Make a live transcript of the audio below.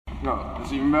No,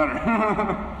 it's even better.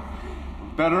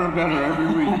 Better and better every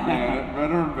week, man.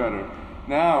 Better and better.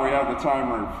 Now we have the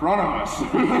timer in front of us.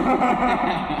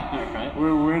 Right?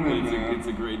 We're winning, man. It's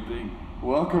a great thing.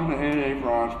 Welcome to AA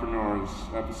for Entrepreneurs,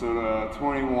 episode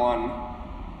 21.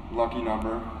 Lucky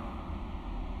number.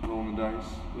 Rolling the dice,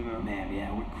 you know. Man,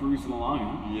 yeah, we're cruising along,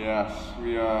 huh? Yes,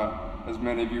 we, as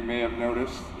many of you may have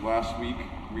noticed, last week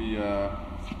we, oh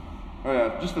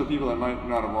yeah, just for the people that might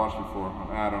not have watched before,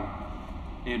 I'm Adam.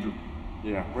 Andrew.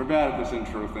 Yeah, we're bad at this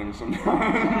intro thing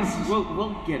sometimes.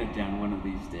 We'll get it down one of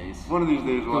these days. One of these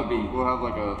days we'll There'll have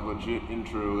like a legit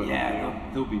intro.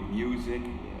 That there'll be music.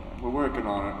 Yeah, we're working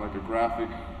on it, like a graphic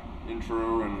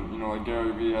intro, and you know, like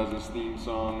Gary Vee has his theme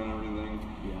song and everything.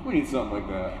 Yeah. We need something like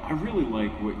that. I really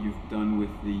like what you've done with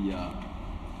the,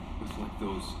 with like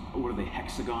those, what are they,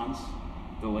 hexagons?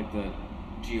 The like the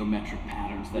geometric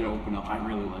patterns that open up. I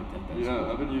really like that. That's yeah,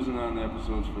 cool. I've been using that in the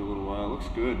episodes for a little while. It looks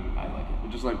good. I like it.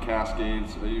 It just like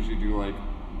cascades. I usually do like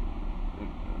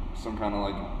some kind of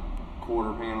like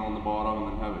quarter panel on the bottom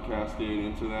and then have it cascade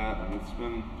into that, and it's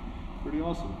been pretty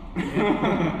awesome.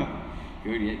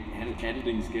 Good.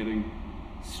 Editing's getting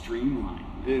streamlined.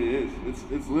 It is.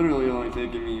 It's literally only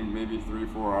taking me maybe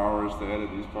 3-4 hours to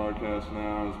edit these podcasts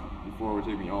now. Before it would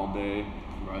take me all day.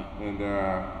 Right. And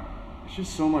it's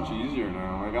just so much easier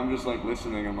now. Like I'm just like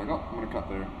listening. I'm like, oh, I'm gonna cut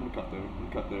there. I'm gonna cut there. I'm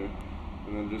gonna cut there.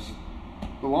 And then just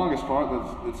the longest part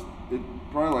it's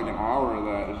probably like an hour of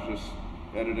that is just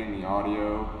editing the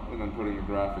audio and then putting the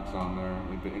graphics on there,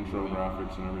 like the intro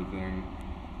graphics and everything.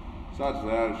 Besides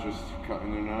that, it's just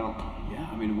cutting in and out. Yeah,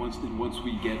 I mean, once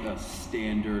we get a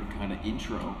standard kind of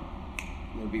intro,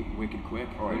 it'll be wicked quick.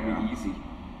 Oh, it'll yeah. be easy.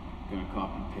 Gonna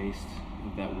copy and paste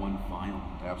with that one file.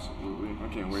 Absolutely. I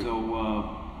can't wait.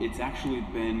 So it's actually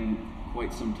been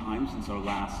quite some time since our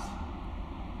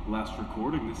last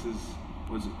recording. This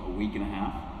was a week and a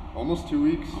half. Almost 2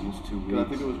 weeks. Almost 2 weeks. I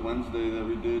think it was Wednesday that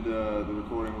we did the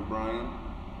recording with Brian.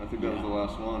 I think that was the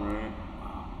last one, right?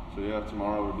 Wow. So yeah,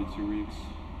 tomorrow would be 2 weeks.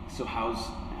 So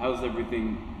how's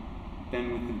everything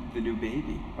been with the new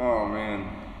baby? Oh man,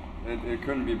 it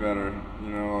couldn't be better. You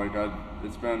know, like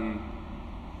it's been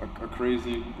a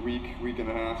crazy week and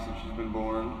a half since she's been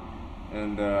born,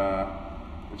 and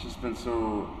it's just been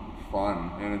so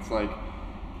fun. And it's like,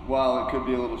 while it could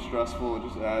be a little stressful, it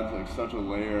just adds like such a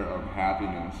layer of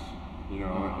happiness. You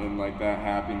know, and like that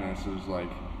happiness is like,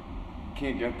 you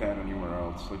can't get that anywhere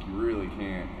else. Like you really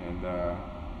can't. And I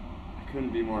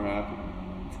couldn't be more happy.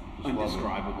 Just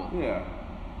Indescribable. Yeah.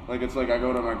 Like it's like I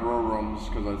go to my grow rooms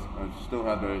because I still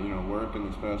had to, you know, work in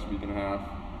this past week and a half,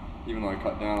 even though I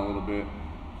cut down a little bit.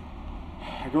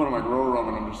 I go to my grow room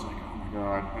and I'm just like, oh my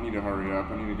god, I need to hurry up.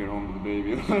 I need to get home to the baby.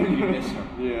 You miss her.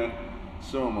 Yeah,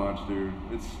 so much, dude.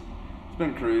 It's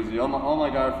been crazy. All my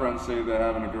guy friends say that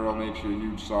having a girl makes you a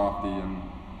huge softie, and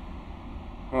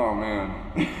oh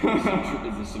man.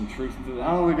 Is there some truth to that?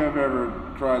 I don't think I've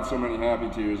ever cried so many happy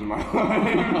tears in my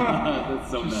life. That's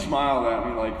so She nice. smiled at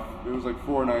me like, it was like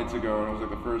 4 nights ago, and it was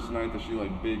like the first night that she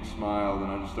like big smiled,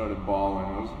 and I just started bawling.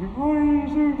 I was like, why are you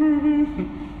so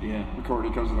baby? Yeah.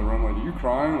 Courtney comes in the room like, are you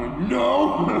crying? I'm like,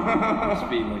 no! Must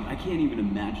be like, I can't even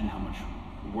imagine how much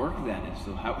work that is.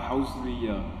 So how's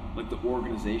the like the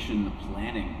organization, the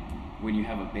planning when you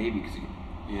have a baby? Because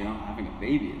you know, having a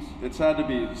baby is. It's had to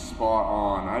be spot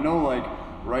on. I know, like,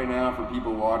 right now for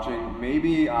people watching,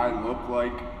 maybe I look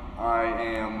like I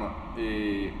am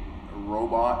a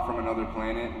robot from another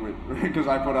planet because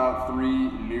I put out 3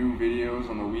 new videos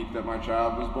on the week that my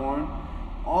child was born.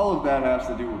 All of that has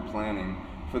to do with planning.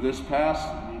 For this past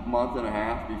month and a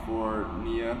half before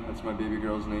Nia, that's my baby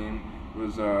girl's name,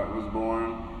 was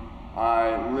born,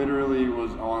 I literally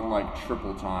was on like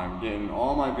triple time, getting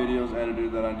all my videos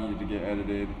edited that I needed to get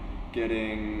edited,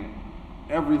 getting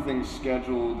everything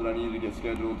scheduled that I needed to get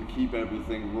scheduled to keep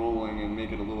everything rolling and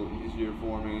make it a little easier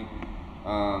for me,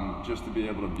 just to be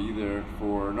able to be there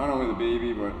for not only the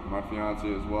baby but my fiance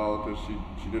as well, because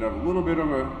she did have a little bit of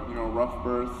a, you know, rough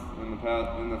birth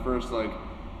in the first, like,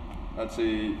 I'd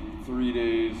say 3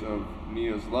 days of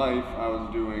Nia's life. I was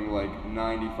doing like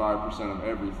 95% of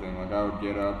everything. Like I would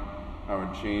get up, I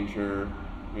would change her,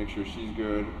 make sure she's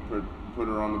good, put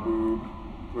her on the boob,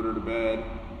 put her to bed,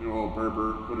 you know, a little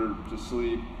burper, put her to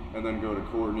sleep, and then go to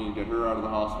Courtney, get her out of the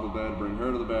hospital bed, bring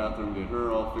her to the bathroom, get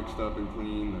her all fixed up and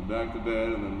clean, then back to bed,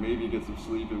 and then maybe get some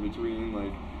sleep in between.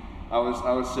 Like I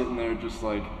was sitting there just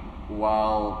like,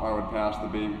 while I would pass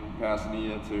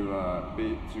Nia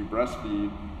to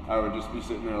breastfeed, I would just be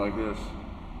sitting there like this.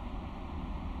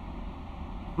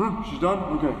 She's done?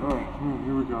 Okay, alright,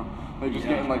 here we go. Like just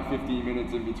getting like 15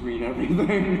 minutes in between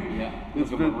everything. Yeah,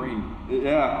 it's like a Marine.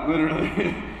 Yeah,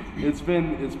 literally. It's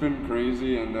been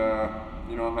crazy, and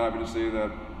I'm happy to say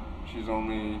that she's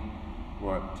only,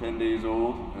 10 days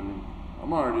old, and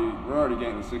we're already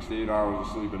getting 6 to 8 hours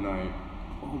of sleep a night.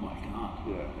 Oh my God.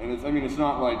 Yeah, and it's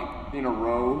not like in a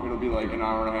row. It'll be like an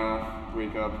hour and a half,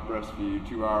 wake up, breastfeed,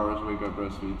 2 hours, wake up,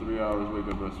 breastfeed, 3 hours, wake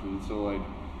up, breastfeed. So like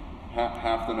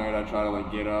half the night I try to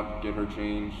like get up, get her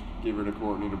changed, give her to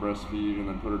Courtney to breastfeed, and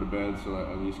then put her to bed so that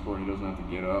at least Courtney doesn't have to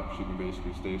get up. She can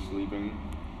basically stay sleeping.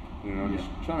 Just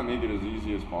trying to make it as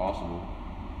easy as possible.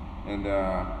 And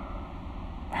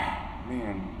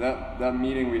man, that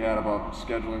meeting we had about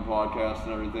scheduling podcasts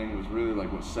and everything was really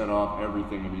like what set off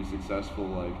everything to be successful.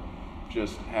 Like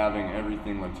just having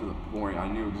everything like to the point. I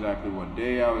knew exactly what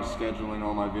day I was scheduling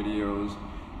all my videos.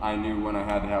 I knew when I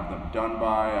had to have them done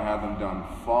by. I had them done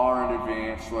far in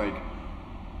advance. Like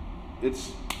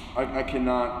I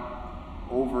cannot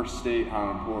overstate how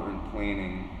important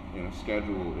planning and a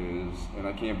schedule is, and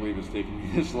I can't believe it's taken me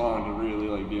this long to really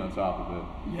like be on top of it.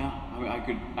 Yeah, I mean,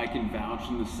 I can vouch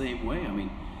in the same way. I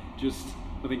mean, I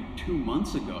think 2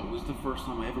 months ago was the first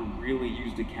time I ever really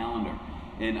used a calendar,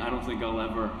 and I don't think I'll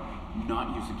ever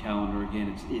not use a calendar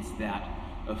again. It's that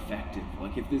effective.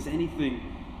 Like if there's anything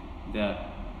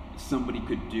that somebody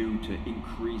could do to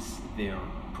increase their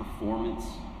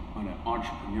performance on an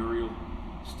entrepreneurial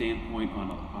standpoint,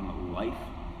 on a life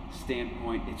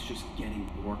standpoint, it's just getting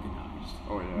organized.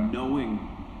 Oh yeah. Knowing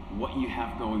what you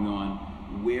have going on,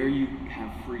 where you have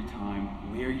free time,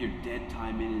 where your dead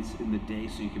time is in the day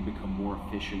so you can become more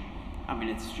efficient. I mean,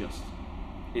 it's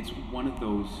one of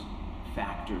those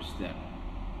factors that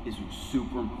is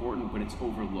super important, but it's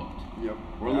overlooked. Yep.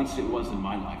 Or at least it was in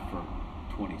my life for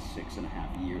 26 and a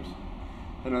half years.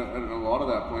 And a lot of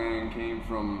that planning came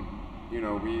from,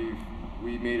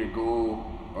 we made a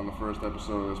goal on the first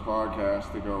episode of this podcast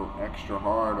to go extra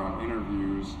hard on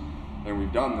interviews, and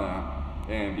we've done that.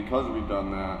 And because we've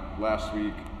done that, last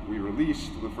week we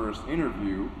released the first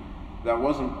interview that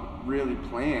wasn't really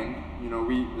planned.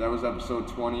 That was episode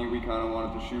 20. We kind of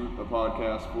wanted to shoot a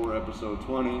podcast for episode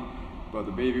 20, but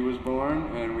the baby was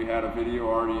born and we had a video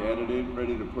already edited,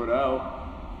 ready to put out.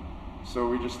 So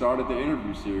we just started the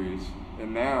interview series.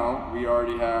 And now we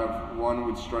already have one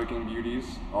with Striking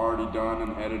Beauties already done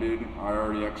and edited. I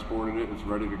already exported it. It's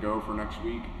ready to go for next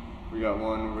week. We got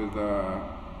one with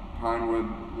Pinewood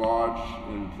Lodge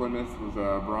in Plymouth with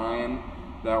Brian.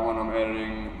 That one I'm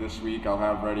editing this week. I'll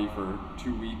have ready for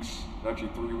 2 weeks, actually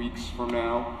 3 weeks from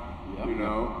now. Yep.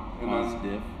 And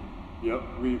Positive. Yep,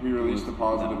 we released the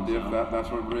Positive Diff.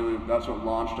 That's what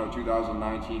launched our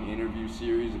 2019 interview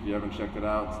series. If you haven't checked it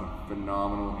out, it's a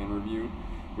phenomenal interview.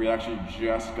 We actually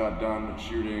just got done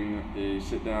shooting a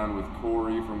sit down with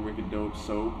Corey from Wicked Dope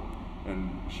Soap, and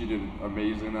she did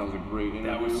amazing. That was a great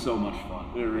interview. That was so much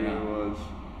fun. It really was.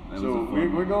 So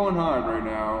was we're going hard right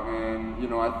now,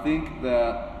 and I think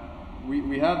that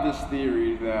we have this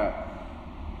theory that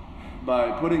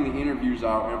by putting the interviews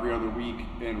out every other week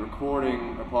and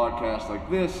recording a podcast like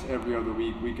this every other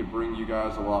week, we could bring you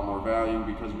guys a lot more value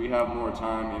because we have more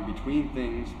time in between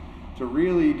things to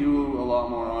really do a lot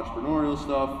more entrepreneurial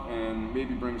stuff and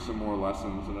maybe bring some more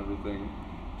lessons and everything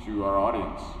to our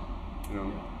audience.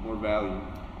 More value.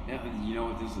 Yeah,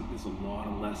 there's a lot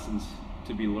of lessons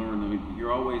to be learned. I mean,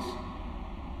 you're always,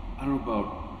 I don't know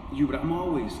about you, but I'm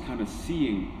always kind of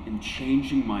seeing and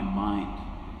changing my mind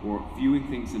or viewing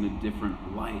things in a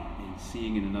different light and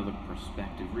seeing in another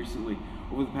perspective. Recently,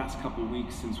 over the past couple of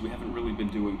weeks, since we haven't really been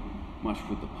doing much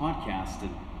with the podcast,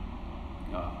 and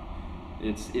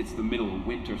it's the middle of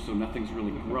winter, so nothing's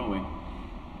really growing.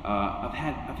 I've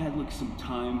had like some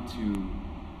time to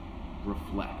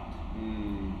reflect,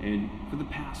 and for the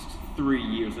past 3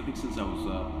 years, I think since I was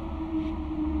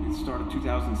it started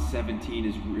 2017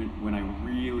 is when I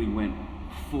really went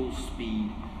full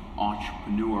speed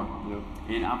entrepreneur. Yep.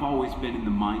 And I've always been in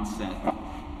the mindset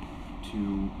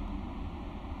to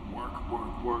work,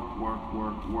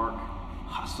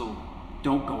 hustle,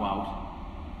 don't go out,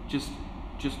 just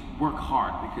work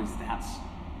hard because that's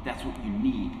what you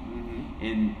need. Mm-hmm.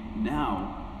 And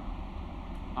now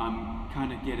I'm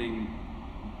kind of getting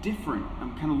different.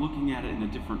 I'm kind of looking at it in a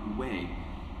different way.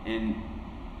 And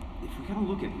if we kind of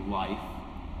look at life,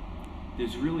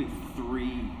 there's really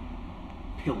 3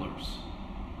 pillars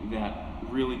that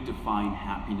really define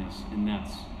happiness, and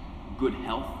that's good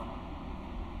health,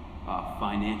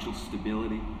 financial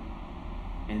stability,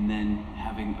 and then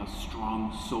having a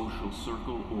strong social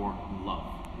circle or love.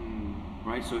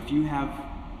 Right? So if you're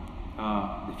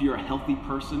a healthy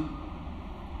person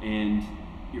and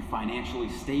you're financially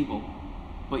stable,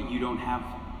 but you don't have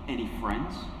any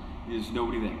friends, there's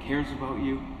nobody that cares about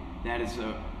you, that is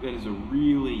a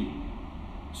really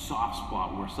soft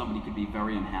spot where somebody could be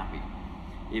very unhappy.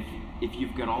 if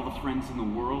you've got all the friends in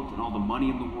the world and all the money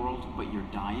in the world, but you're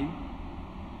dying,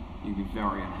 you'd be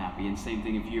very unhappy. And same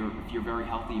thing, if you're very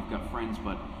healthy, you've got friends,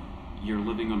 but you're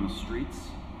living on the streets.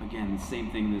 Again, the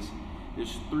same thing.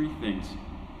 There's three things.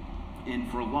 And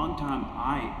for a long time,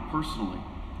 I personally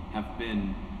have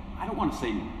been, I don't want to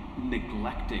say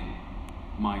neglecting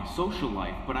my social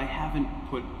life, but I haven't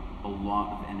put a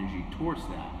lot of energy towards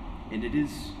that. And it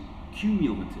is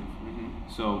cumulative.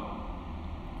 So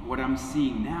what I'm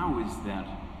seeing now is that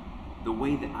the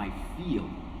way that I feel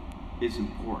is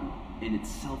important, and it's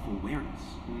self-awareness.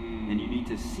 And you need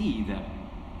to see that,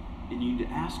 and you need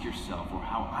to ask yourself, or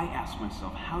how I ask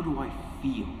myself, how do I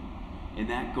feel? And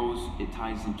that it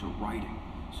ties into writing.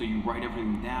 So you write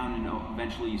everything down, and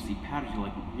eventually you see patterns. You're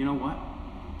like, you know what?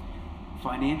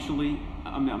 Financially,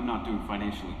 I'm not doing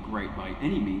financially great by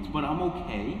any means, but I'm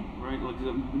okay, right? Like,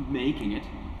 I'm making it.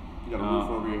 You got a roof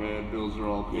over your head, bills are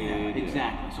all paid. Yeah,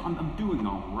 exactly. So I'm doing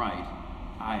all right.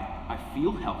 I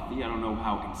feel healthy. I don't know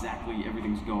how exactly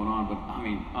everything's going on, but I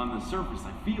mean, on the surface,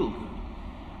 I feel good.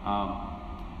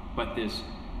 But there's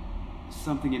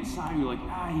something inside you, like,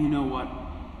 you know what?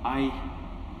 I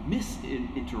miss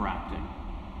interacting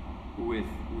with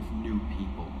new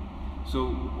people. So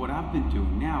what I've been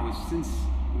doing now is,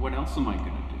 what else am I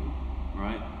gonna do,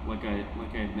 right? Like I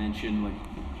had mentioned, like,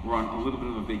 we're on a little bit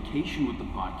of a vacation with the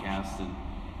podcast,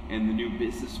 and the new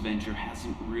business venture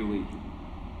hasn't really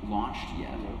launched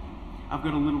yet. I've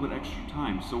got a little bit extra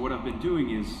time. So what I've been doing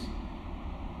is,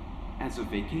 as a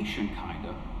vacation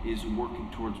kinda, is working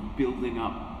towards building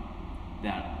up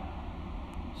that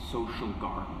social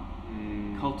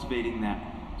garden, cultivating that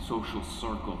social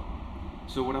circle.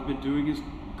 So what I've been doing is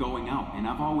going out, and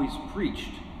I've always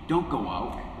preached, don't go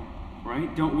out, right?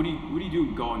 What do you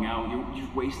do going out? You're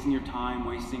just wasting your time,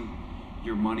 wasting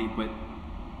your money. But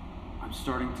I'm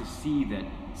starting to see that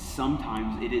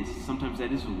sometimes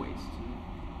that is a waste.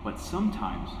 But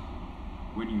sometimes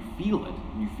when you feel it,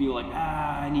 and you feel like,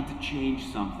 I need to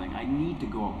change something, I need to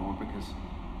go out more, because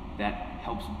that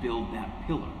helps build that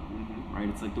pillar, right?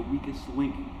 It's like the weakest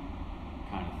link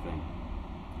kind of thing.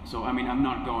 So, I mean, I'm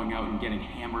not going out and getting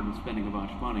hammered and spending a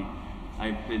bunch of money.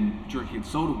 I've been drinking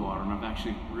soda water, and I've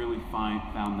actually really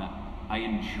found that I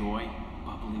enjoy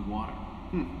bubbly water.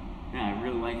 Yeah, I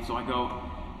really like it. So I go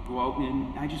out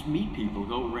and I just meet people,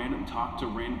 talk to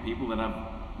random people that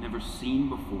I've never seen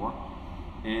before,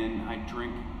 and I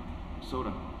drink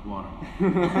soda water.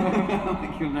 Like,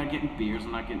 I'm not getting beers,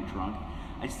 I'm not getting drunk.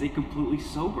 I stay completely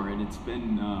sober, and it's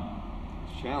been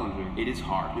It's challenging. it is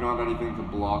hard. You don't have anything to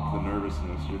block the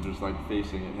nervousness. You're just like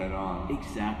facing it head on.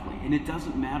 Exactly. And it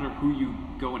doesn't matter who you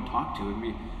go and talk to. I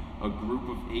mean, a group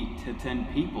of 8 to 10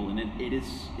 people, and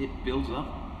it builds up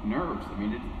nerves. I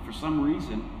mean, for some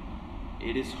reason,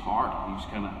 it is hard. You just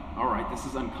kind of, all right, this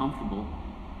is uncomfortable,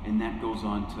 and that goes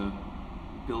on to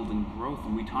building growth.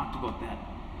 And we talked about that,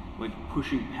 like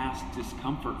pushing past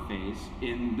discomfort phase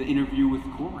in the interview with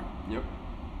Corey. Yep.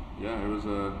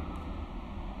 Yeah,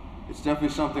 it's definitely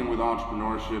something with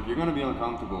entrepreneurship. You're gonna be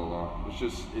uncomfortable a lot.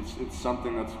 It's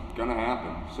something that's gonna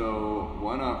happen. So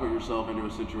why not put yourself into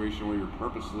a situation where you're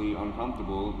purposely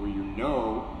uncomfortable, where you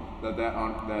know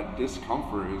that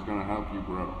discomfort is gonna help you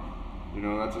grow. You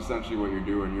know, that's essentially what you're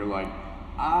doing. You're like,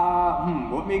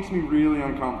 what makes me really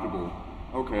uncomfortable?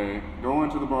 Okay, going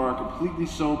to the bar completely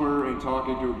sober and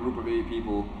talking to a group of 8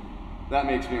 people, that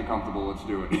makes me uncomfortable, let's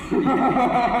do it.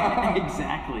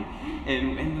 Exactly.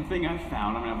 And the thing I've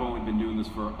found, I mean, I've only been doing this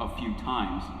for a few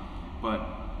times, but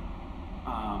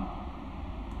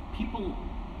people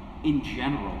in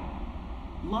general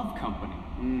love company.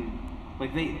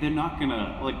 Like they're not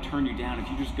gonna like turn you down if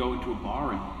you just go into a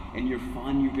bar and you're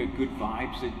fun, you get good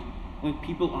vibes. Like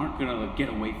people aren't gonna like get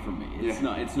away from me. It's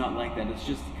not like that. It's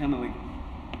just kind of like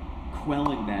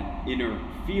quelling that inner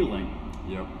feeling.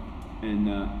 Yep.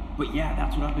 And but yeah,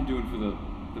 that's what I've been doing for the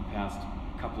past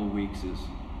couple of weeks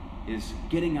is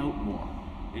getting out more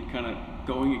and kind of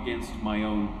going against my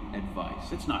own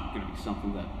advice. It's not going to be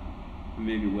something that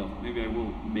maybe I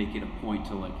will make it a point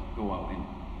to like go out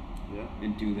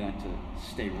and do that to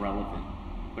stay relevant.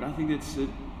 But I think it's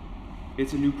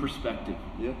a new perspective.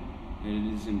 Yeah.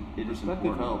 And it is Perspective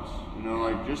important. helps. You know,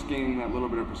 like just gaining that little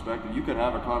bit of perspective. You could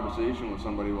have a conversation with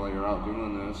somebody while you're out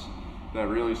doing this that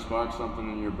really sparks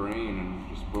something in your brain, and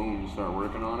just boom, you start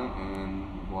working on it, and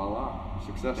voila,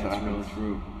 success That's happens. really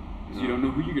true. Because you don't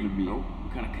know who you're going to meet, Nope.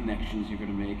 what kind of connections you're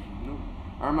going to make. Nope.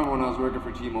 I remember when I was working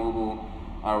for T-Mobile,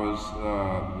 I was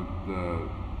the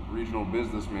regional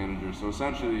business manager. So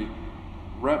essentially,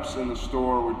 reps in the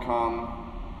store would come.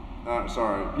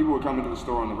 People would come into the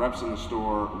store, and the reps in the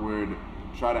store would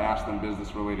try to ask them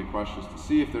business-related questions to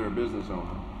see if they're a business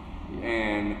owner.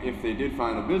 And if they did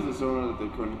find a business owner that they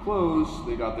couldn't close,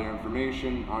 they got their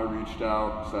information. I reached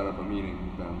out, set up a meeting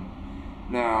with them.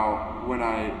 Now, when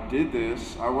I did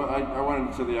this, I went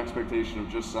into the expectation of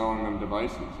just selling them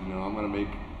devices. You know, I'm going to make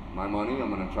my money. I'm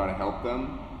going to try to help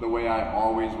them. The way I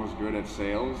always was good at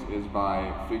sales is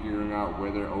by figuring out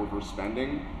where they're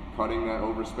overspending, cutting that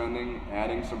overspending,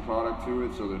 adding some product to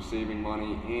it so they're saving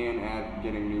money and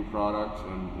getting new products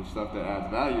and stuff that adds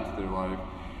value to their life.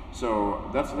 So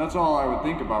that's all I would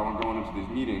think about when going into these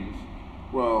meetings.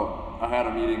 Well, I had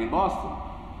a meeting in Boston.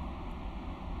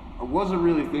 I wasn't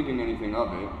really thinking anything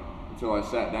of it until I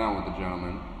sat down with the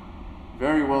gentleman.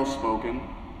 Very well spoken.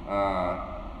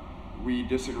 We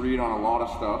disagreed on a lot of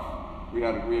stuff. We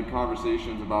had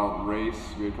conversations about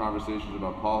race. We had conversations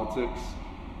about politics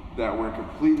that were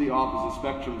completely opposite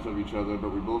spectrums of each other, but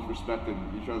we both respected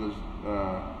each other's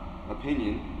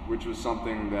opinion, which was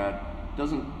something that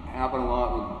doesn't happen a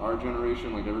lot with our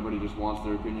generation. Like, everybody just wants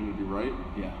their opinion to be right.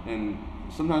 Yeah. And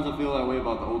sometimes I feel that way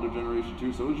about the older generation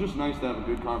too, so it was just nice to have a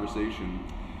good conversation.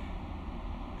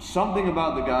 Something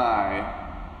about the guy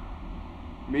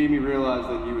made me realize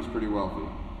that he was pretty wealthy.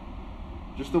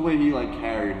 Just the way he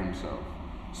carried himself.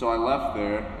 So I left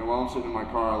there, and while I'm sitting in my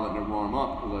car letting it warm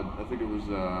up, because I think it was,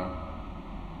 I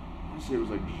want to say it was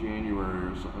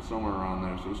January or somewhere around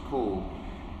there, so it was cold.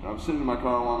 And I was sitting in my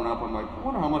car warming up, I'm like, I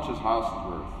wonder how much his house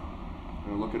is worth.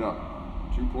 And I look it up,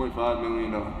 $2.5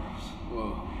 million.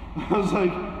 Whoa. I was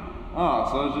like, oh,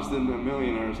 so I was just in a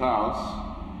millionaire's house,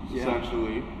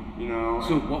 essentially, you know.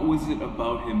 So what was it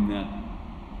about him that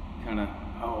kind of,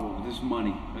 this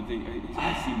money,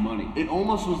 I see money. It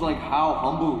almost was like how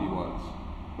humble he was.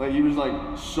 Like, he was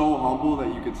so humble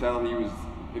that you could tell he was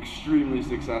extremely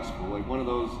successful. Like one of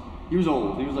those, he was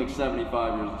old. He was 70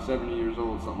 years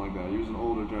old, something like that. He was an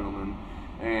older gentleman.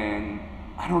 And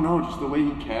I don't know, just the way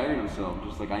he carried himself,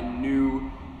 just I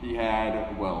knew he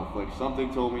had wealth.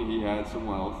 Something told me he had some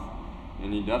wealth,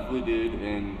 and he definitely did.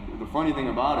 And the funny thing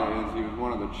about it is he was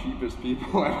one of the cheapest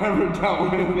people I've ever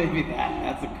dealt with. Maybe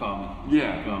that's a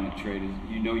common trait, is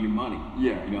you know your money.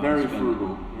 Yeah, you know very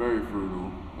frugal, very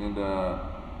frugal. And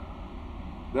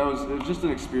it was just an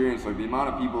experience. The amount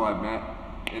of people I've met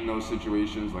in those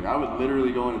situations, I would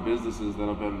literally go into businesses that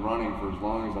have been running for as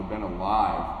long as I've been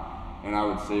alive, and I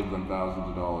would save them thousands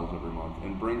of dollars every month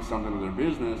and bring something to their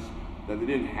business that they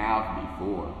didn't have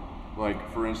before.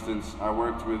 For instance, I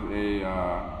worked with a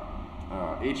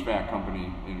HVAC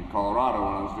company in Colorado,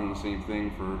 and I was doing the same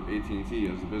thing for AT&T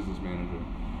as a business manager.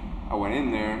 I went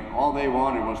in there, all they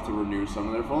wanted was to renew some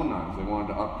of their phone lines. They wanted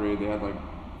to upgrade. They had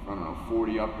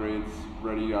 40 upgrades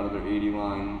ready out of their 80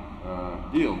 line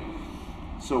deal.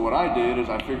 So what I did is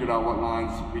I figured out what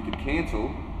lines we could cancel.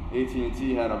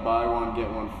 AT&T had a buy one, get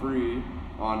one free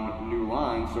on new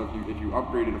lines. So if you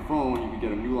upgraded a phone, you could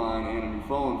get a new line and a new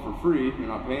phone for free. You're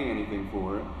not paying anything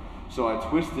for it. So I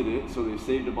twisted it so they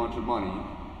saved a bunch of money,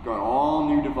 got all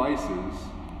new devices.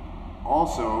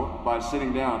 Also, by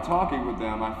sitting down and talking with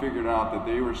them, I figured out that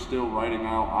they were still writing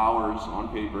out hours on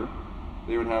paper.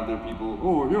 They would have their people,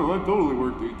 I totally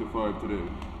worked 8 to 5 today,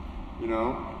 you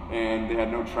know? And they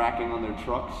had no tracking on their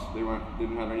trucks. They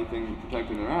didn't have anything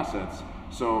protecting their assets.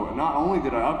 So not only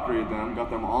did I upgrade them, got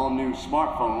them all new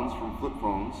smartphones from flip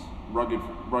phones, rugged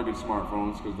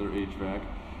smartphones because they're HVAC.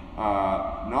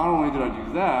 Not only did I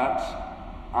do that,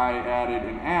 I added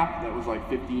an app that was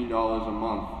 $15 a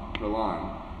month per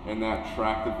line, and that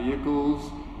tracked the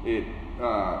vehicles. It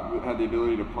had the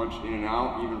ability to punch in and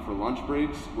out even for lunch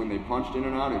breaks. When they punched in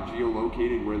and out, it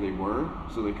geolocated where they were,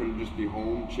 so they couldn't just be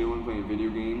home chilling playing video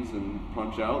games and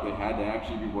punch out. They had to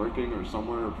actually be working or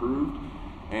somewhere approved.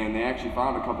 And they actually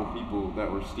found a couple people that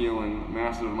were stealing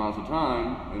massive amounts of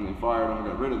time, and they fired them,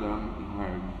 got rid of them, and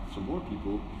hired some more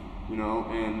people, you know.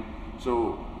 And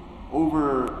so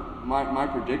over my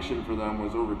prediction for them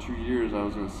was over 2 years I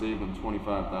was going to save them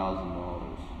 $25,000.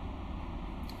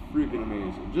 Freaking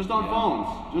amazing. Just on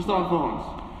phones.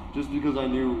 Just because I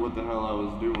knew what the hell I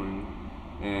was doing,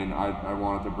 and I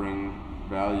wanted to bring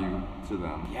value to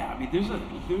them. Yeah, I mean, there's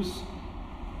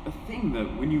a thing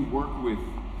that when you work with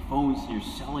phones and you're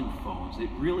selling phones, it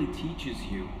really teaches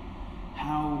you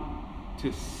how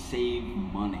to save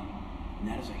money. And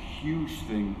that is a huge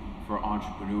thing for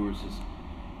entrepreneurs, is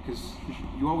because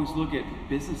you always look at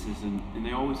businesses and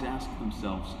they always ask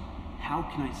themselves, how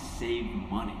can I save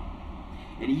money?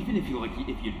 And even if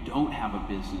you don't have a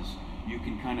business, you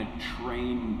can kind of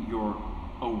train your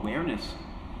awareness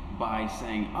by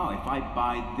saying, if I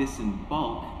buy this in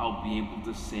bulk, I'll be able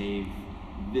to save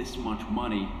this much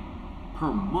money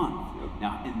per month.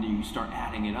 Now, and then you start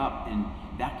adding it up, and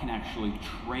that can actually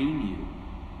train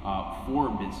you for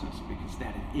a business, because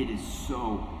that it is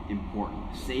so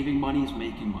important. Saving money is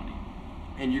making money.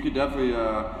 And you could definitely,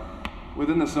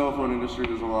 within the cell phone industry,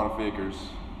 there's a lot of fakers.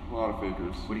 A lot of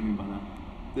fakers. What do you mean by that?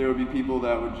 There would be people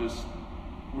that would just,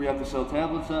 we have to sell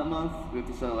tablets that month, we have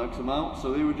to sell X amount,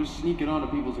 so they would just sneak it onto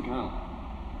people's account.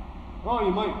 Oh,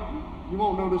 you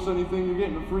won't notice anything, you're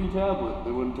getting a free tablet.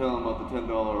 They wouldn't tell them about the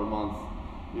 $10 a month,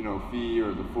 fee,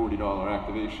 or the $40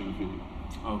 activation fee.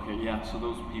 Okay, yeah, so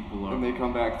those people are... And they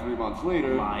come back 3 months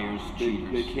later. Liars,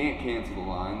 cheaters. They can't cancel the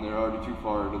line. They're already too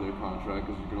far into their contract,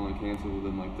 because you can only cancel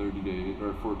within like 30 days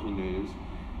or 14 days.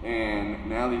 And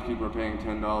now these people are paying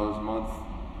 $10 a month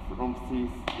for home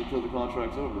teeth until the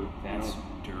contract's over. That's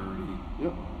dirty.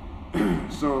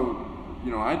 Yep. So,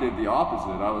 I did the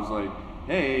opposite. I was like,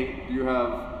 hey, do you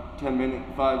have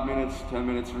 5 minutes, 10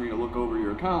 minutes for me to look over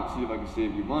your account, see if I can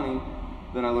save you money?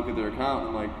 Then I look at their account and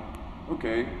I'm like,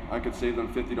 okay, I could save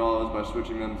them $50 by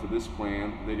switching them to this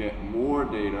plan. They get more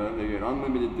data, they get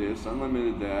unlimited this,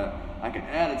 unlimited that. I can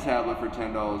add a tablet for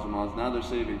 $10 a month. Now they're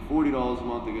saving $40 a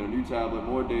month, they get a new tablet,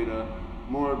 more data,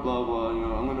 more blah blah,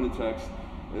 unlimited text.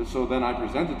 And so then I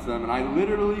present it to them and I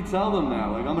literally tell them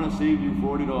that, like, I'm gonna save you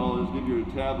 $40, give you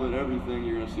a tablet, everything,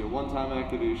 you're gonna see a one-time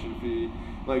activation fee,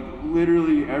 like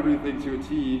literally everything to a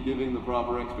T, giving the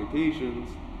proper expectations,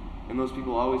 and those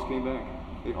people always came back.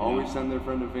 They always send their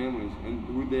friend and families, and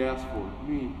who'd they ask for?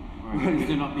 Me. Right, because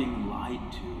they're not being lied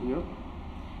to. Yep.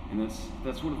 And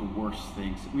that's one of the worst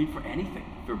things. I mean, for anything,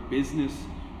 for business,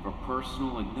 for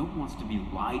personal, like no one wants to be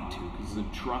lied to, because the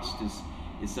trust is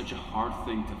such a hard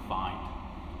thing to find.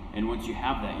 And once you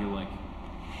have that, you're like,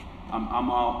 I'm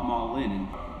all in. And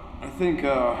I think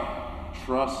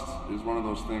trust is one of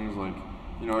those things. Like,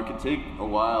 it could take a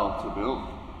while to build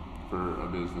for a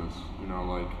business.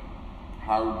 Like,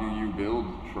 how do you build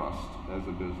trust as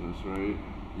a business, right?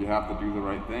 You have to do the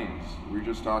right things. We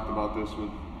just talked about this with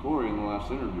Corey in the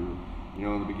last interview.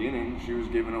 In the beginning, she was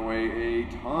giving away a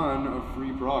ton of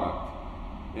free product,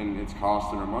 and it's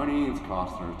costing her money, it's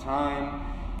costing her time,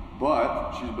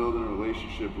 but she's building a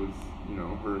relationship with,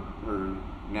 her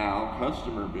now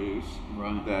customer base,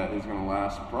 right, that is going to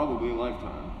last probably a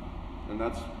lifetime. And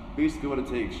that's basically what it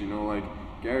takes. Like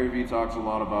Gary Vee talks a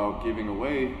lot about giving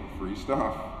away free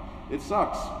stuff. It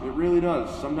sucks. It really does.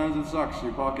 Sometimes it sucks.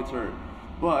 Your pockets hurt.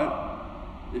 But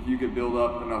if you could build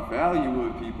up enough value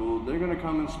with people, they're going to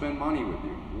come and spend money with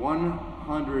you.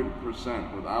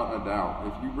 100%, without a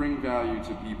doubt. If you bring value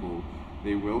to people,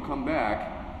 they will come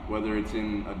back, whether it's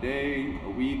in a day, a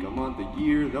week, a month, a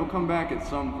year. They'll come back at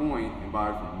some point and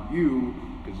buy from you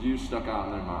because you stuck out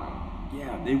in their mind.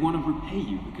 Yeah, they want to repay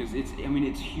you because it's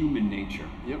human nature.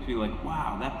 Yep. To be like,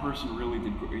 wow, that person really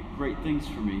did great things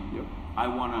for me. Yep. I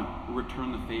want to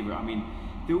return the favor. I mean,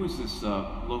 there was this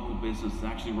local business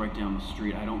actually right down the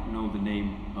street. I don't know the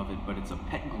name of it, but it's a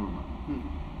pet groomer.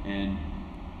 And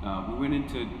we went in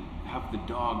to have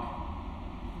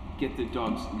get the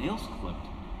dog's nails clipped.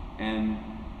 And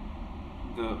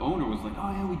the owner was like,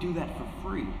 oh yeah, we do that for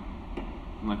free.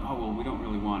 I'm like, oh, well, we don't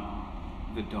really want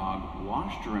the dog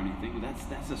washed or anything, but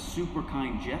that's a super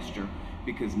kind gesture,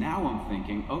 because now I'm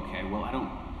thinking, okay, well, I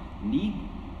don't need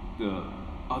the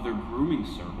other grooming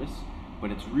service,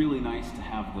 but it's really nice to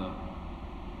have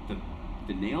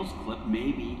the nails clipped.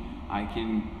 Maybe I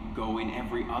can go in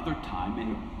every other time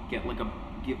and give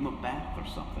them a bath or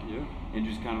something. Yeah. And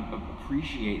just kind of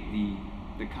appreciate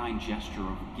the kind gesture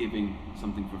of giving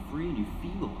something for free, and you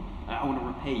feel, I want to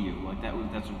repay you. Like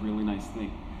that's a really nice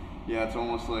thing. Yeah, it's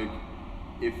almost like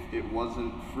if it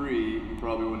wasn't free, you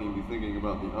probably wouldn't even be thinking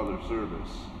about the other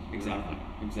service. Exactly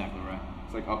right.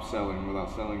 It's like upselling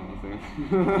without selling anything.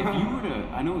 If you were to,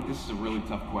 I know this is a really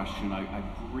tough question, I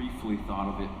briefly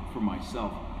thought of it for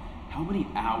myself. How many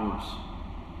hours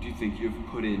do you think you've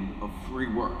put in of free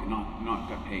work and not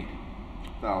got paid?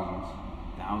 Thousands.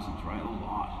 Thousands, right? A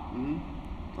lot. Mm-hmm.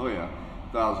 Oh yeah,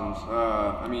 thousands.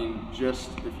 I mean, just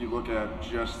if you look at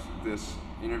just this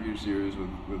interview series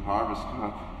with Harvest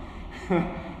Cup,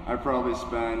 I probably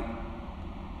spent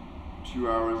 2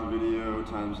 hours of video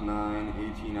times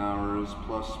 9, 18 hours,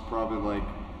 plus probably like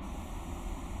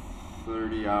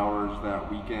 30 hours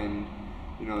that weekend.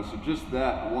 So just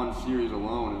that one series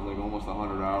alone is like almost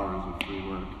 100 hours of free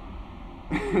work.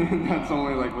 That's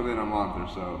only like within a month or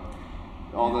so.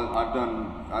 I've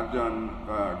done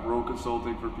grow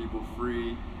consulting for people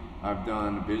free. I've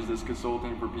done business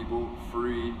consulting for people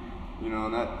free.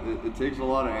 And that it takes a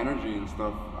lot of energy and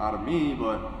stuff out of me,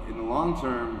 but in the long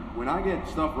term, when I get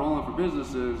stuff rolling for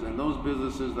businesses, and those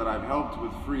businesses that I've helped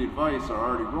with free advice are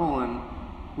already rolling,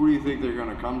 who do you think they're going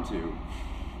to come to?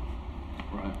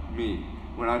 Right. Me.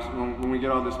 When we get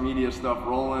all this media stuff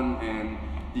rolling, and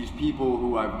these people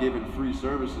who I've given free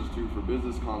services to for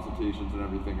business consultations and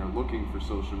everything are looking for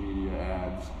social media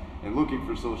ads and looking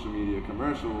for social media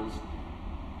commercials,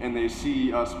 and they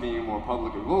see us being more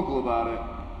public and vocal about it,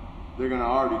 they're gonna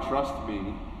already trust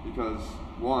me because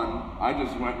one, I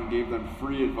just went and gave them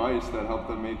free advice that helped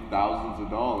them make thousands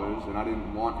of dollars, and I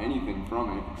didn't want anything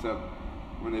from it except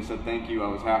when they said thank you, I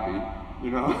was happy,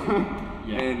 you know.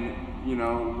 Yeah. And you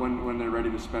know, when they're ready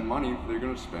to spend money, they're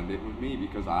gonna spend it with me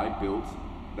because I built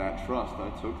that trust. I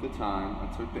took the time,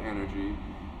 I took the energy,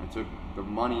 I took the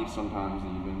money sometimes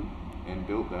even, and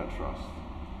built that trust.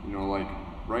 You know, like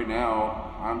right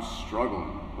now, I'm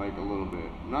struggling like a little bit.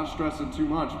 I'm not stressing too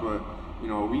much, but you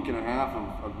know, a week and a half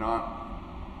of not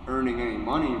earning any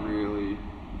money really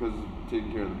because of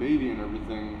taking care of the baby and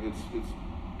everything, it's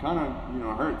kind of, you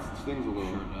know, hurts, it stings a little.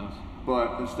 Sure does.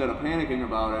 But instead of panicking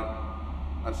about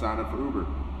it, I signed up for Uber.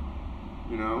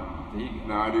 You know? There you go.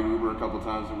 Now I do Uber a couple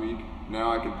times a week.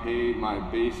 Now I can pay my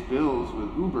base bills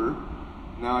with Uber.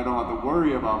 Now I don't have to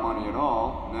worry about money at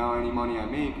all. Now any money I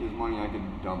make is money I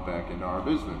can dump back into our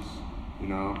business. You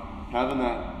know? Having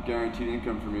that guaranteed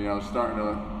income for me, I was starting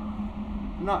to,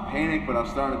 not panic, but I was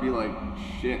starting to be like,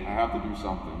 shit, I have to do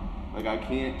something. Like I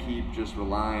can't keep just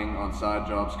relying on side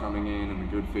jobs coming in and the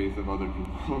good faith of other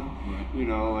people. Right. You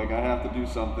know, like I have to do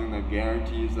something that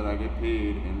guarantees that I get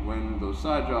paid, and when those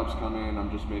side jobs come in,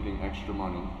 I'm just making extra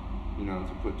money, you know,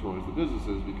 to put towards the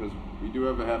businesses because we do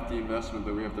have a hefty investment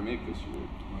that we have to make this year.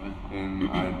 Right. And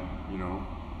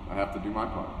I have to do my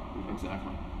part. You know?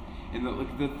 Exactly. And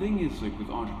the thing is, like with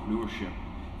entrepreneurship,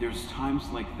 there's times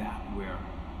like that where,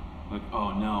 like,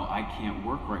 oh no, I can't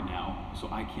work right now, so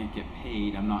I can't get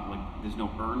paid. I'm not like, there's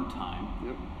no earn time.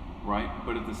 Yep. Right?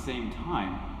 But at the same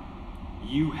time,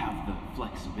 you have the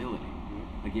flexibility.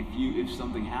 Like if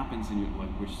something happens in your life,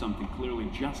 which something clearly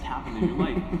just happened in your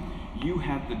life, you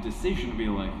had the decision to be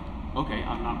like, okay,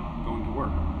 I'm not going to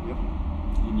work. Yep.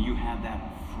 And you had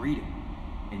that freedom,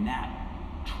 and that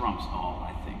trumps all,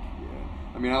 I think.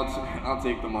 Yeah. I mean, I'll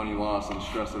take the money loss and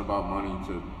stressing about money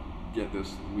to get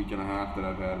this week and a half that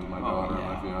I've had with my daughter and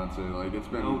my fiance. Like it's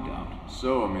been No doubt.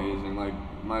 so amazing. Like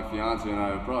my fiance and I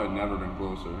have probably never been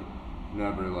closer.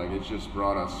 Never. Like it's just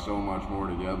brought us so much more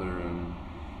together, and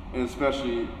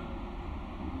especially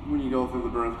when you go through the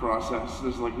birth process,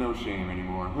 there's like no shame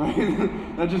anymore.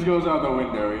 That just goes out the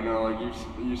window, you know. Like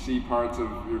you see parts of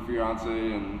your fiance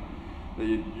and that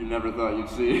you never thought you'd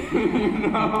see, you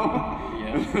know.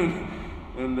 Yeah.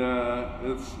 And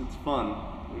it's fun.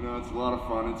 You know, it's a lot of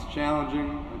fun. It's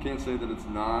challenging. I can't say that it's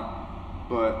not,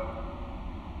 but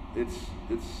it's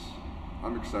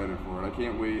I'm excited for it. I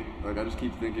can't wait. Like I just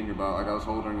keep thinking about, like I was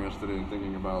holding her yesterday and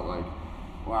thinking about like,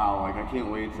 wow, like I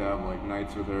can't wait to have like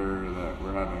nights with her that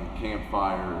we're having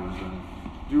campfires and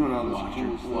doing all this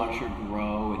cool stuff. Watch her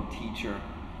grow and teach her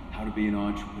how to be an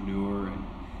entrepreneur. And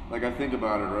like I think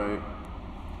about it, right?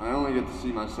 I only get to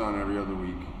see my son every other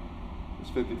week. It's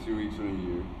 52 weeks in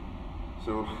a year.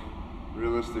 So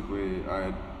realistically,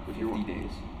 if 50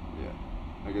 days. Yeah,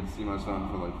 I get to see my son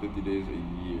for like 50 days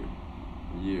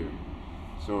a year.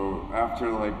 So after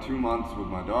like 2 months with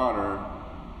my daughter,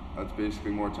 that's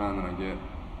basically more time than I get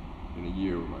in a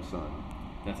year with my son.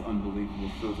 That's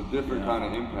unbelievable. So it's a different kind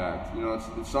of impact. You know,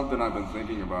 it's something I've been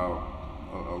thinking about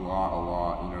a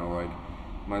lot. You know, like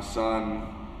my son,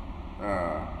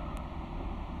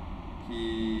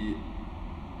 he,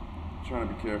 trying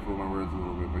to be careful with my words a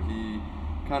little bit, but he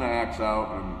kind of acts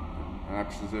out and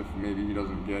acts as if maybe he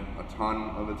doesn't get a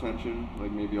ton of attention,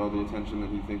 like maybe all the attention that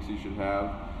he thinks he should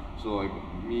have. So like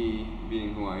me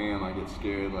being who I am, I get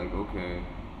scared, like, okay,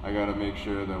 I gotta make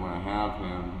sure that when I have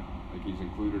him, like he's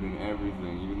included in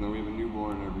everything, even though we have a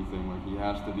newborn and everything, like he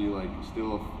has to be like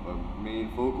still a main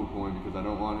focal point because I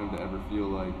don't want him to ever feel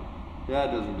like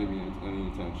Dad doesn't give me any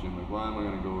attention. Like why am I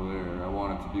gonna go there? I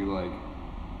want it to be like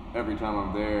every time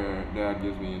I'm there, Dad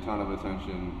gives me a ton of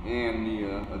attention and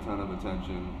Nia a ton of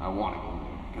attention. I want to go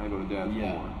there. Can I go to Dad's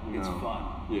more? You it's know? fun.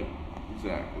 Yeah,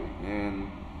 exactly.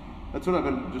 And that's what I've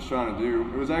been just trying to do.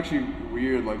 It was actually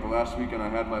weird. Like the last weekend I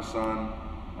had my son.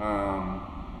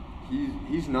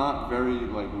 He's not very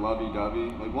like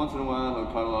lovey-dovey. Like once in a while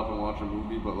he'll cuddle up and watch a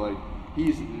movie, but like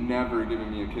he's never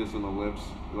given me a kiss on the lips.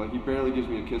 Like he barely gives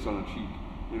me a kiss on the cheek.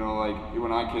 You know, like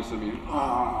when I kiss him, he's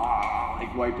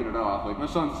like wiping it off. Like my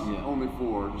son's only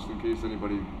 4, just in case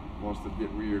anybody wants to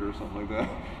get weird or something like that.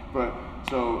 But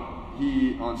so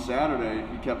he on Saturday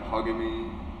he kept hugging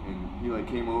me and he like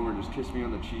came over and just kissed me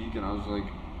on the cheek, and I was like,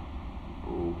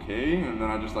 okay. And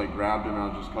then I just like grabbed him and I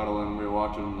was just cuddling. We were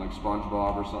watching like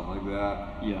SpongeBob or something like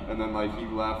that. Yeah. And then like he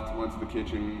left, went to the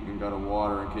kitchen and got a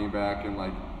water and came back and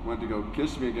like went to go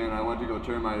kiss me again. I went to go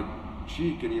turn my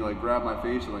cheek, and he like grabbed my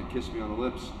face and like kissed me on the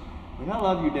lips. Like, I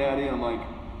love you, Daddy. I'm like,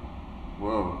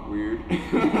 whoa, weird.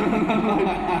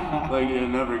 like you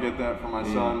never get that from my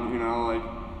son, you know, like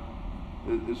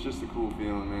it's just a cool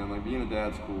feeling, man. Like being a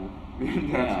dad's cool. Being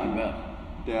a dad's cool. I bet.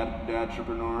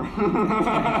 Dad-entrepreneur.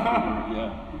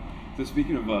 Yeah. So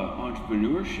speaking of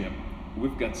entrepreneurship,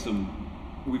 we've got some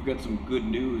good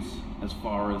news as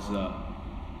far as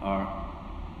our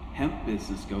hemp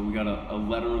business go. We got a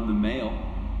letter in the mail.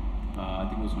 I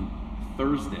think it was on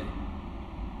Thursday.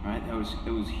 Right?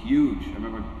 It was huge. I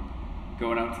remember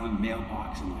going out to the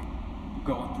mailbox and like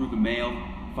going through the mail,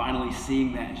 finally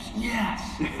seeing that, and just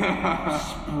yes,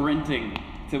 sprinting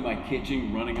to my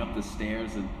kitchen, running up the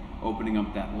stairs and opening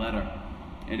up that letter.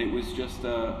 And it was just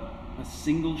a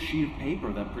single sheet of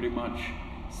paper that pretty much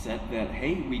said that,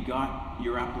 hey, we got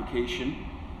your application.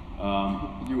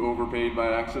 You overpaid by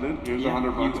accident. Here's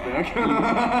 $100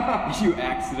 back. you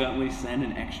accidentally sent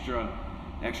an extra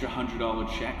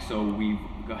 $100 check, so we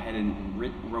go ahead and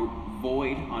wrote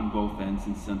void on both ends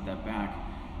and sent that back.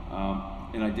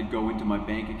 And I did go into my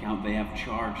bank account. They have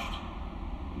charged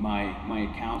my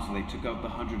account, so they took out the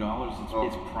 $100.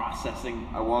 It's processing.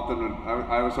 I want them to.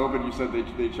 I was hoping you said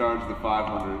they charged the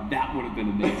 $500. That would have been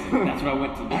amazing. That's what I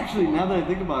went to. Actually, now that I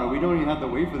think about it, we don't even have to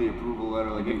wait for the approval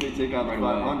letter. Like if they take out the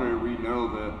 $500, we know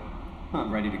that.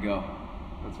 Ready to go.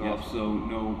 That's yeah. awesome. So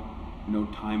no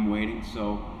time waiting.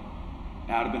 So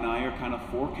Adam and I are kind of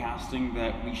forecasting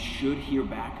that we should hear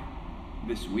back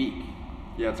this week.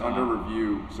 Yeah, it's under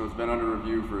review. So it's been under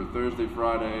review for Thursday,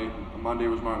 Friday. Monday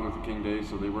was Martin Luther King Day,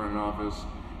 so they weren't in office,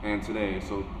 and today.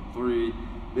 So 3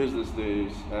 business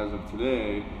days as of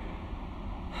today.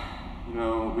 You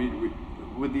know, we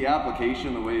with the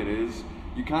application the way it is,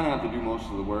 you kind of have to do most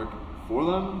of the work for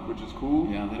them, which is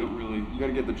cool. Yeah, they don't really. You got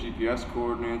to get the GPS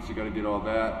coordinates. You got to get all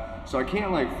that. So I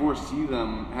can't like foresee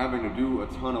them having to do a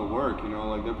ton of work. You know,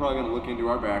 like they're probably gonna look into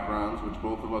our backgrounds, which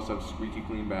both of us have squeaky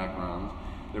clean backgrounds.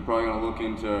 They're probably going to look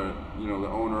into, you know, the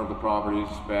owner of the property's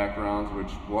backgrounds,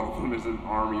 which one of them is an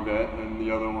Army vet and the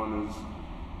other one is,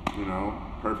 you know,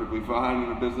 perfectly fine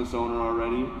and a business owner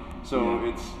already. So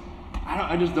it's,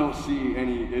 I just don't see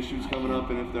any issues coming up,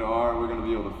 and if there are, we're going to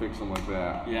be able to fix them like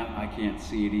that. Yeah, I can't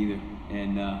see it either.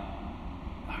 And I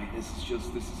mean, this is.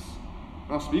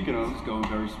 Well, speaking of, this is going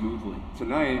very smoothly.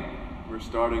 Tonight we're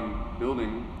starting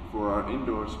building for our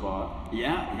indoor spot.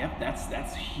 Yeah,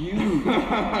 that's huge. Huge.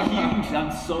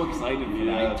 I'm so excited for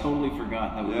that. I totally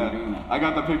forgot that we were doing that. I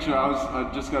got the picture. I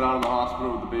just got out of the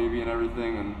hospital with the baby and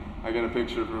everything, and I got a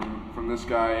picture from this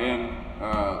guy and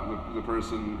the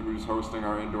person who's hosting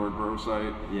our indoor grow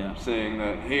site, saying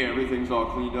that, hey, everything's all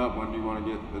cleaned up. When do you want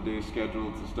to get the day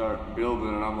scheduled to start building?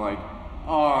 And I'm like,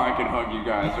 oh, I can hug you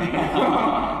guys right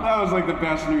now. That was like the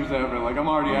best news ever. Like I'm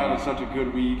already having such a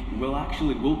good week. We'll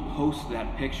post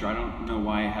that picture. I don't know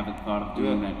why I haven't thought of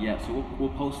doing that yet. So we'll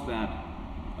post that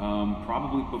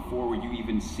probably before you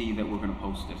even see that we're going to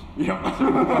post it. Yep.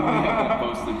 So we'll probably have that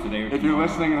posted today or tomorrow. If you're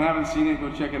listening and haven't seen it,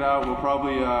 go check it out. We'll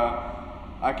probably,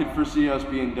 I could foresee us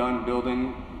being done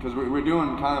building, because we're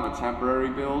doing kind of a temporary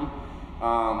build.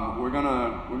 We're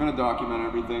gonna document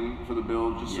everything for the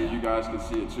build just so you guys can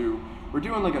see it too. We're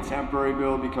doing like a temporary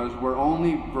build because we're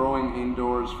only growing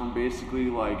indoors from basically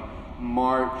like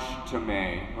March to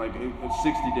May, like a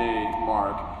 60-day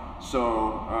mark.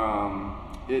 So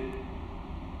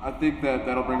I think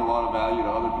that'll bring a lot of value to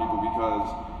other people, because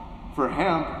for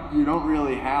hemp, you don't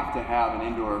really have to have an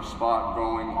indoor spot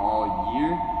going all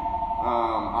year.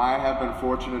 I have been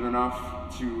fortunate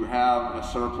enough to have a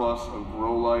surplus of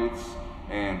grow lights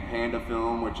and Panda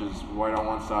film, which is white on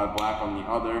one side, black on the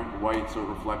other. White so it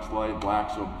reflects light, black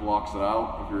so it blocks it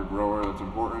out. If you're a grower, that's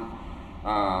important.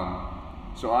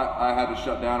 So I had to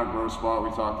shut down a grow spot.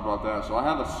 We talked about that. So I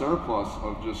have a surplus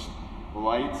of just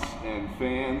lights and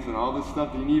fans and all this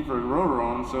stuff that you need for a grow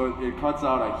room. So it cuts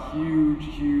out a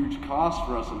huge cost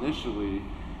for us initially.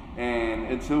 And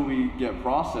until we get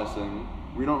processing,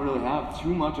 we don't really have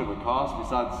too much of a cost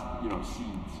besides, you know, seeds.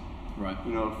 Right.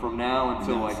 You know, from now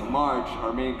until like March,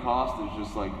 our main cost is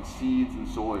just like seeds and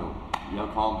soil, or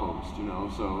compost. You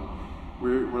know, so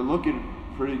we're looking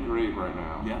pretty great right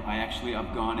now. Yeah,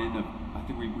 I've gone in. I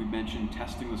think we mentioned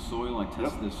testing the soil. I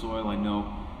tested the soil. I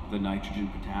know the nitrogen,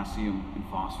 potassium, and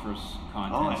phosphorus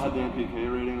content. Oh, I had the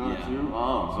NPK rating on it too.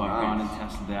 Oh, so I've gone and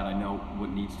tested that. I know what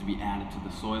needs to be added to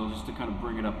the soil just to kind of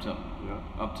bring it up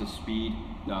to speed.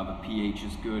 The pH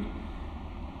is good.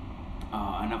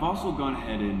 And I've also gone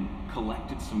ahead and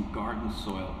collected some garden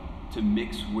soil to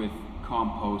mix with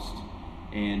compost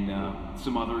and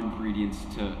some other ingredients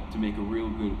to make a real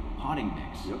good potting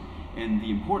mix. Yep. And the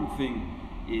important thing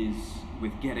is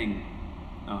with getting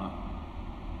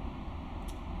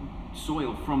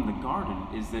soil from the garden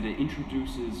is that it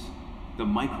introduces the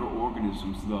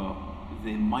microorganisms,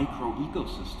 the micro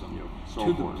ecosystem So to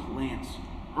important. the plants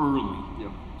early.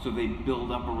 Yep. So they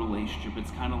build up a relationship. It's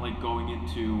kind of like going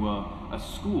into a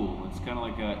school. It's kind of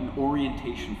like an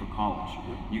orientation for college.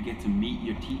 Yep. You get to meet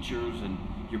your teachers and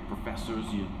your professors,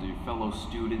 your fellow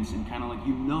students, and kind of like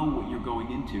you know what you're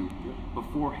going into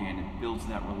beforehand. It builds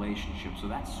that relationship. So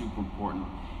that's super important.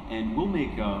 And we'll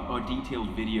make a detailed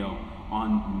video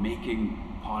on making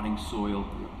potting soil.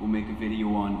 We'll make a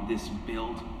video on this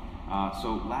build.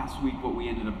 So last week what we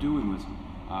ended up doing was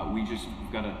we've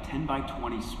got a 10 by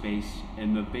 20 space,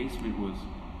 and the basement was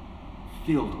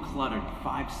filled, cluttered,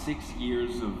 5-6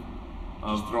 years of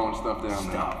Just throwing stuff down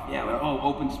stuff. there. Yeah, like, oh,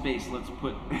 open space, let's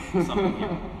put something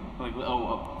here. Like,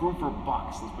 oh, room for a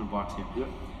box, let's put a box here. Yep.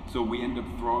 So we ended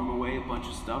up throwing away a bunch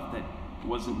of stuff that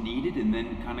wasn't needed, and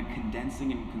then kind of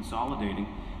condensing and consolidating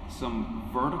some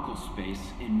vertical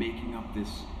space and making up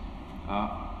this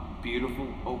beautiful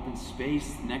open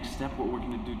space. Next step, what we're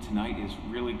going to do tonight is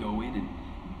really go in and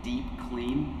deep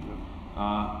clean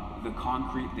the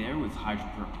concrete there with hydrogen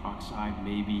peroxide,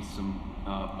 maybe some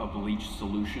a bleach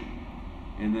solution,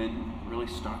 and then really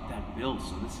start that build.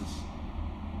 So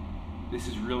this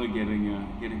is really getting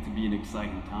to be an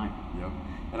exciting time. Yep.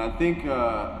 And I think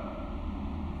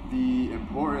the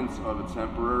importance of a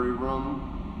temporary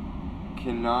room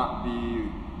cannot be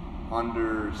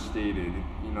understated.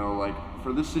 You know, like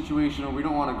for this situation, we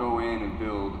don't want to go in and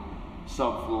build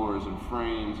subfloors and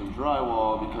frames and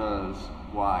drywall because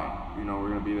why? You know, we're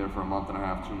going to be there for a month and a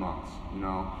half, 2 months, you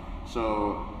know?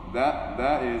 So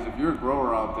that is, if you're a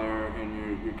grower out there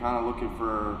and you're kind of looking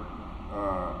for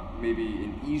maybe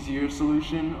an easier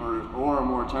solution or a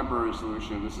more temporary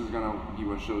solution, this is going to be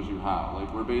what shows you how.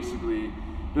 Like, we're basically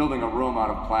building a room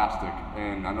out of plastic,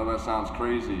 and I know that sounds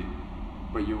crazy,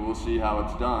 but you will see how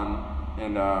it's done.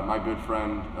 And my good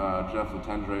friend Jeff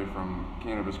Letendre from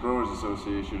Cannabis Growers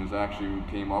Association is actually who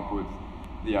came up with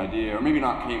the idea, or maybe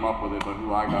not came up with it, but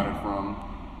who I got it from.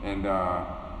 And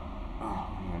oh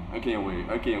man, I can't wait.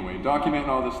 Documenting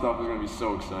all this stuff is gonna be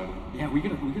so exciting. Yeah, we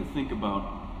gotta think about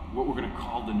what we're gonna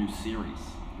call the new series.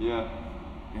 Yeah.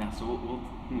 Yeah, so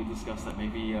we'll discuss that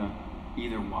maybe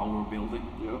either while we're building.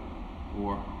 Yep.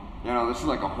 Or you know, this is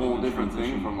like a whole in the different thing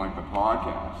transition. from like the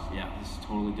podcast. Yeah, this is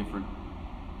totally different,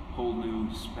 whole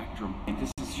new spectrum. And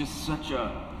this is just such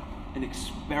an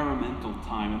experimental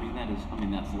time.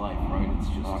 That's life, right? It's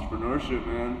just Entrepreneurship,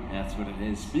 man. that's what it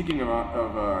is. Speaking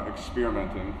of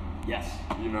experimenting, Yes.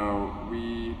 you know,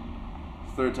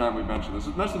 third time we mentioned this.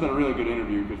 It must have been a really good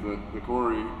interview because the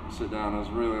Corey sit down is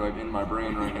really like in my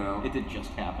brain right now. It did just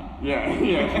happen. Yeah.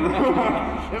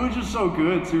 It was just so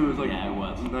good too. It was like Yeah, it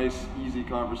was. a nice, easy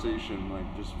conversation, like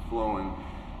just flowing.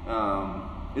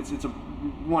 It's a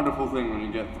wonderful thing when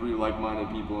you get 3 like-minded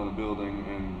people in a building,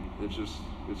 and it's just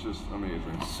amazing.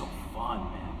 It's so fun,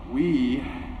 man. We,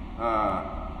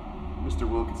 Mr.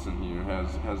 Wilkinson here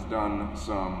has done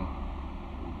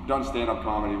stand-up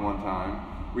comedy one time.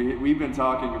 We've been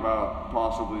talking about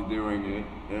possibly doing it,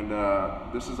 and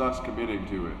this is us committing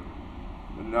to it.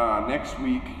 And next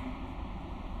week,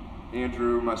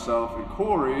 Andrew, myself, and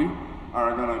Corey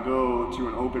are gonna go to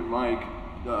an open mic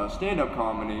stand-up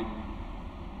comedy,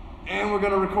 and we're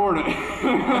gonna record it.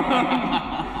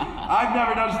 I've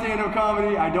never done stand-up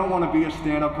comedy. I don't want to be a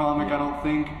stand-up comic. I don't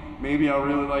think. Maybe I'll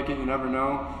really like it. You never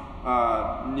know.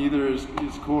 Neither is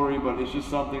Corey, but it's just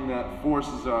something that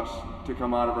forces us to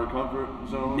come out of our comfort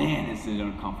zone. Man, is it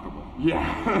uncomfortable.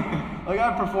 Yeah. Like,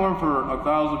 I've performed for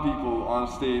 1,000 people on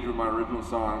stage with my original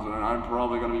songs, and I'm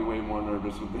probably going to be way more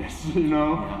nervous with this, you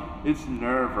know? Yeah. It's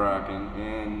nerve-wracking,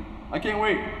 and I can't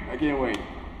wait. It's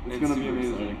going to be super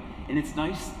amazing. exciting. And it's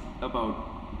nice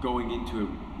about going into it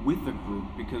with a group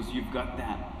because you've got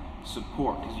that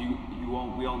support, because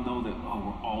we all know that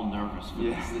we're all nervous for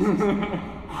Yeah. this is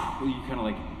you kind of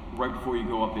like right before you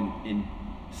go up and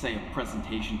say a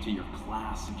presentation to your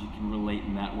class, if you can relate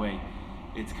in that way,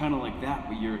 it's kind of like that,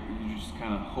 but you're just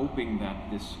kind of hoping that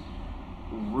this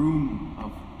room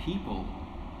of people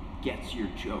gets your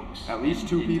jokes. At least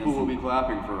 2 people will be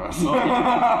clapping for us. Oh,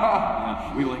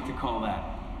 yeah. We like to call that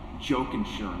joke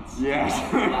insurance. Yes.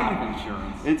 Laugh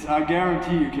insurance. I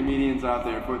guarantee you comedians out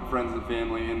there put friends and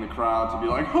family in the crowd to be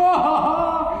like, ha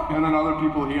ha ha, and then other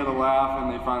people hear the laugh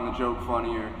and they find the joke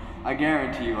funnier. I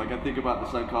guarantee you, like, I think about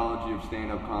the psychology of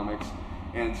stand-up comics,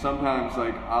 and sometimes,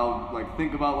 like, I'll, like,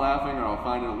 think about laughing or I'll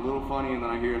find it a little funny, and then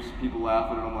I hear people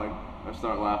laughing and I'm like, I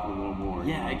start laughing a little more.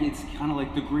 Yeah, you know? it's kind of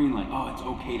like the green light. Oh, it's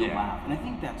okay to Yeah. laugh. And I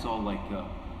think that's all like,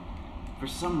 for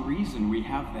some reason we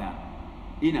have that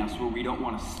in us where we don't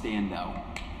want to stand out,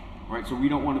 right? So we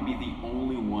don't want to be the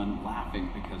only one laughing. laughing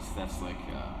because that's like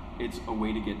it's a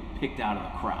way to get picked out of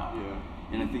the crowd. Yeah.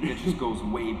 And I think that just goes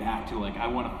way back to like I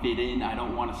want to fit in. I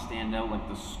don't want to stand out, like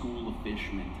the school of fish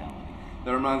mentality.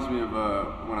 That reminds me of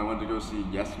when I went to go see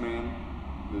Yes Man,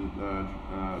 the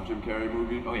Jim Carrey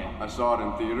movie. Oh, yeah. I saw it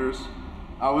in theaters.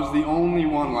 I was the only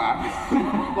one laughing,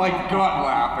 like gut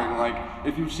laughing. Like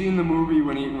if you've seen the movie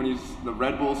when he's the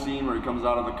Red Bull scene where he comes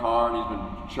out of the car and he's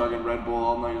been chugging Red Bull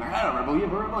all night. He's like, I had a Red Bull, you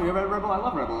have a Red Bull, you have a Red Bull, I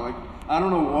love Red Bull. Like I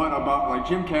don't know what about like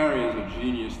Jim Carrey is a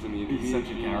genius to me. He's such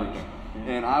a character.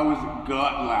 Yeah. And I was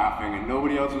gut laughing, and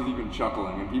nobody else was even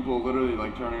chuckling, and people literally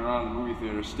like turning around in the movie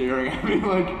theater, staring at me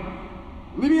like,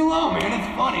 "Leave me alone, man!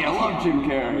 It's funny. I love Jim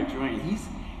Carrey."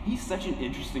 He's such an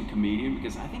interesting comedian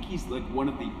because I think he's like one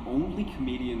of the only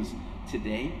comedians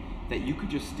today that you could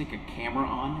just stick a camera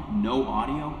on, no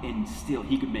audio, and still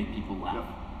he could make people laugh.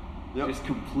 Yep. Just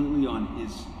completely on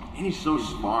his. And he's so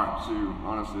smart too,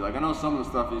 honestly. Like I know some of the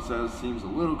stuff he says seems a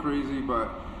little crazy,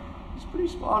 but he's pretty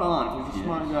spot on. He's a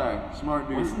smart guy, smart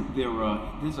dude. Wasn't there?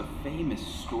 There's a famous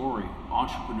story,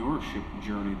 entrepreneurship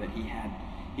journey that he had.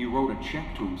 He wrote a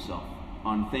check to himself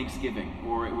on Thanksgiving,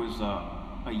 or it was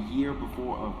a year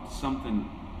before, something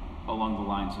along the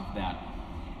lines of that.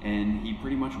 And he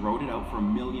pretty much wrote it out for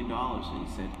 $1 million. And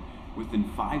he said, within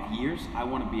 5 years, I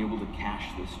want to be able to cash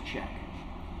this check.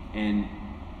 And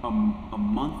a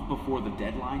month before the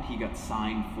deadline, he got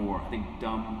signed for, I think,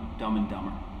 Dumb and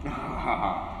Dumber.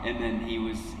 And then he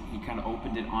kind of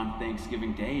opened it on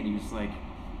Thanksgiving Day, and he was like,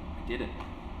 I did it.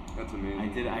 That's amazing. I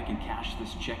did it. I can cash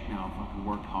this check now. I fucking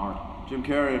worked hard. Jim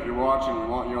Carrey, if you're watching, we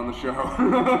want you on the show.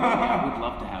 I would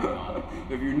love to have him on.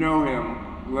 If you know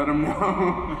him, let him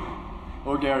know.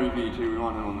 Or Gary Vee too, we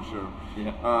want him on the show.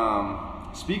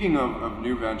 Yeah. Speaking of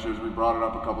new ventures, we brought it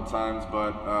up a couple times,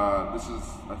 but this is,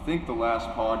 I think, the last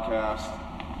podcast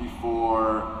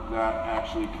before that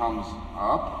actually comes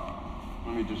up.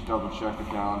 Let me just double check the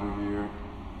calendar here.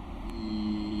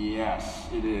 Yes,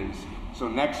 it is. So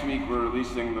next week we're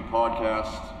releasing the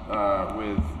podcast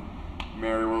with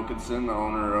Mary Wilkinson, the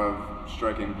owner of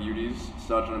Striking Beauties.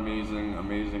 Such an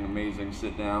amazing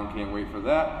sit down. Can't wait for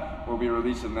that. We'll be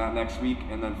releasing that next week.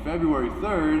 And then February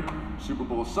 3rd, Super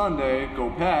Bowl Sunday, go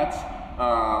Pats.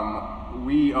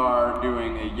 We are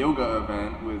doing a yoga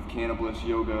event with Cannabis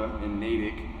Yoga in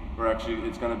Natick.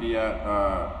 It's going to be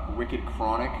at Wicked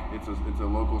Chronic. It's a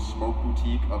local smoke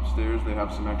boutique upstairs. They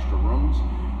have some extra rooms.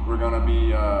 We're going to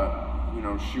be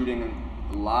shooting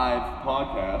live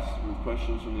podcasts with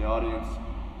questions from the audience.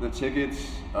 The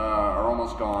tickets are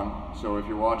almost gone, so if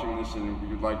you're watching this and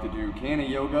you'd like to do Canna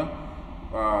Yoga,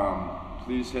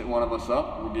 please hit one of us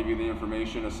up. We'll give you the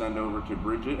information to send over to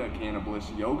Bridget at Canna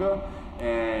Bliss Yoga,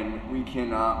 and we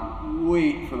cannot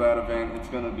wait for that event. It's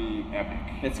going to be epic.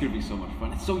 It's going to be so much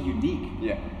fun. It's so unique.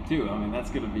 Yeah. Too. I mean,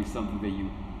 that's going to be something that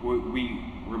we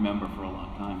remember for a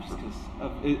long time just because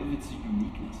of its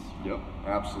uniqueness. Yep,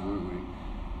 absolutely.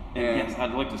 And yes,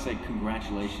 I'd like to say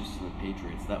congratulations to the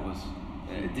Patriots. That was.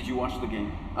 Did you watch the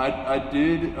game? I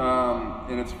did,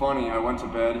 and it's funny. I went to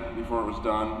bed before it was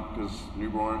done because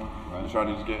newborn. Right. You try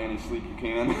to just get any sleep you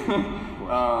can.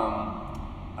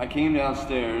 I came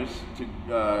downstairs to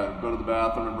go to the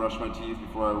bathroom and brush my teeth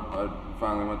before I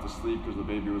finally went to sleep because the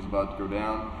baby was about to go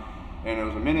down, and it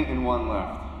was 1 minute and 1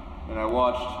 left. And I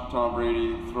watched Tom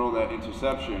Brady throw that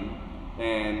interception,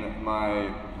 and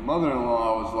my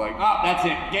mother-in-law was like, that's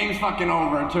it, game's fucking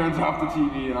over, and turns off the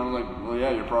TV, and I was like, well,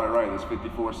 yeah, you're probably right, there's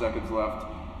 54 seconds left,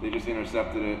 they just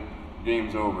intercepted it,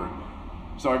 game's over.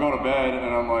 So I go to bed,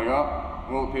 and I'm like,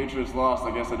 well, the Patriots lost,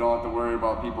 I guess I don't have to worry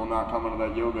about people not coming to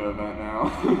that yoga event now.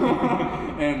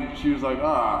 And she was like,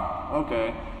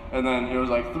 okay. And then it was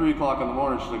like 3 o'clock in the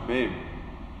morning, she's like, babe,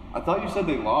 I thought you said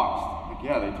they lost. I'm like,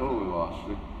 yeah, they totally lost. She's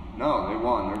like, no, they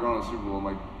won, they're going to the Super Bowl. I'm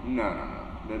like, no.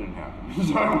 That didn't happen.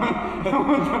 So I went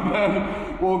to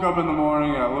bed, woke up in the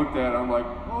morning, and I looked at it, I'm like,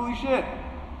 holy shit,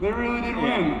 they really did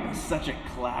win. It's such a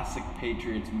classic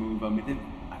Patriots move. I mean,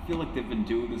 I feel like they've been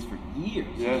doing this for years.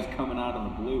 Yeah. Just coming out of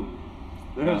the blue.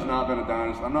 There has not been a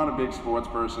dynasty. I'm not a big sports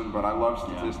person, but I love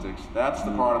statistics. Yeah. That's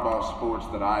the part about sports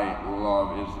that I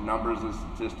love, is numbers and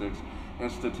statistics.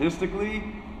 And statistically,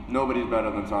 nobody's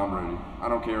better than Tom Brady. I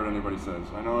don't care what anybody says.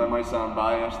 I know that might sound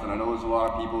biased, and I know there's a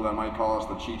lot of people that might call us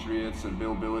the Cheatriots and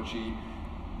Bill Belichick,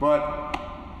 but,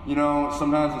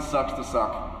 sometimes it sucks to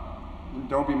suck.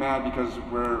 Don't be mad because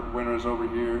we're winners over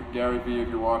here. Gary Vee, if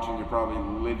you're watching, you're probably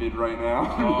livid right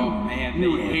now. Oh, man.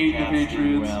 You hate the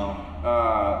Patriots.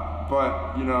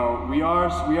 But, we are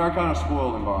kind of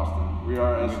spoiled in Boston. We've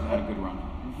had a good run.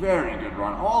 Very good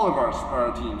run. All of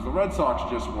our teams. The Red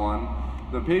Sox just won.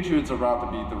 The Patriots are about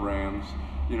to beat the Rams.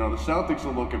 The Celtics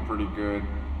are looking pretty good.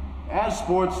 As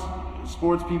sports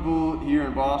sports people here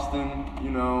in Boston,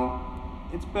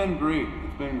 it's been great.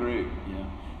 It's been great. Yeah.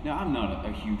 Now, I'm not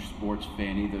a huge sports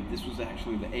fan either. This was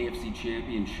actually the AFC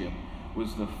Championship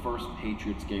was the first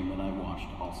Patriots game that I watched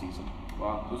all season.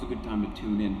 Wow. So it was a good time to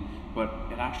tune in. But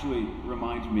it actually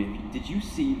reminds me, did you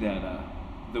see that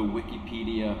the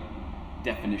Wikipedia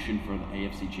definition for the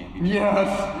AFC Championship? Yes.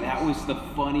 That was the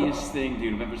funniest thing,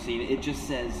 dude, I've ever seen. It just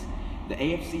says the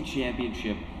AFC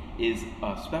Championship is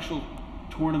a special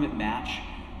tournament match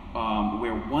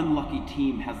where one lucky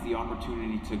team has the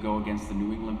opportunity to go against the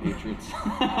New England Patriots.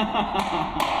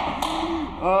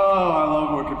 Oh, I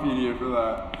love Wikipedia for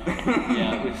that.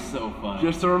 Yeah, it was so funny.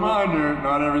 Just a reminder,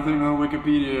 not everything on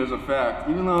Wikipedia is a fact.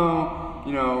 Even though,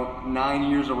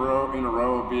 9 years in a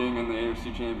row of being in the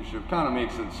AFC Championship kind of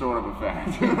makes it sort of a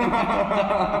fact.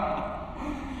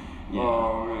 Yeah.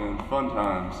 Oh, man, fun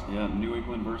times. Yeah, New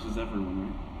England versus everyone,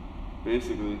 right?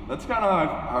 Basically. That's kind of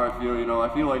how I feel, I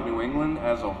feel like New England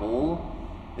as a whole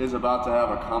is about to have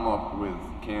a come up with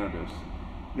cannabis.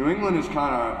 New England is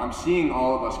I'm seeing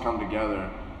all of us come together.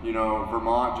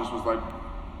 Vermont just was like,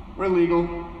 we're legal.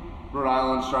 Rhode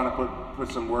Island's trying to put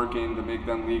some work in to make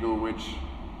them legal, which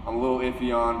I'm a little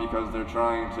iffy on because they're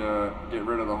trying to get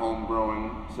rid of the home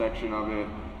growing section of it.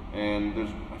 And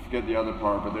I forget the other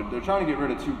part, but they're trying to get rid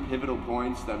of two pivotal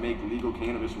points that make legal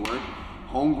cannabis work.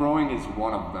 Home growing is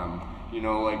one of them.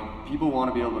 People want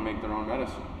to be able to make their own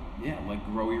medicine. Yeah, like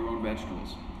grow your own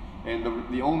vegetables. And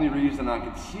the only reason I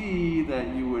could see that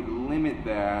you would limit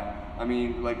that,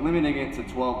 limiting it to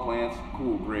 12 plants,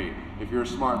 cool, great. If you're a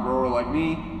smart grower like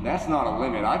me, that's not a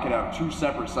limit. I could have 2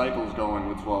 separate cycles going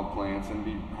with 12 plants and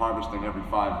be harvesting every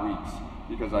 5 weeks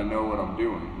because I know what I'm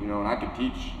doing, and I could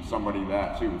teach somebody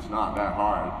that too. It's not that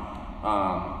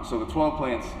hard. So the 12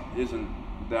 plants isn't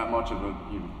that much of a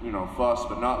fuss,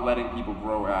 but not letting people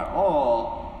grow at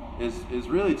all is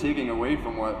really taking away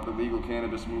from what the legal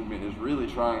cannabis movement is really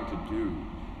trying to do.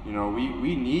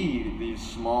 We need these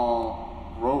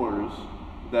small growers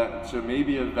that to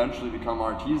maybe eventually become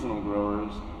artisanal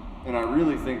growers, and I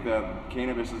really think that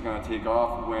cannabis is going to take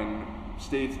off when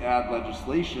states add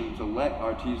legislation to let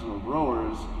artisanal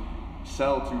growers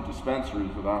sell to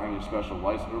dispensaries without any special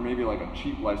license, or maybe like a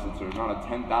cheap license, or not a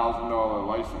 $10,000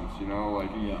 license.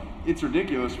 Yeah. It's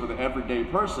ridiculous for the everyday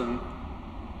person.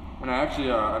 And I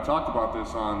actually I talked about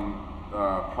this on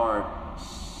part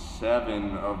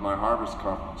 7 of my Harvest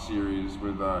Cup series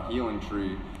with Healing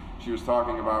Tree. She was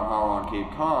talking about how on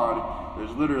Cape Cod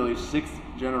there's literally 6th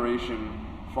generation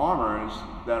farmers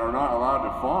that are not allowed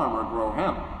to farm or grow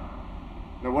hemp.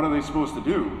 Now what are they supposed to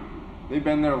do? They've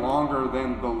been there longer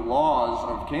than the laws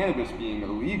of cannabis being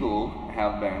illegal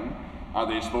have been. Are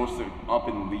they supposed to up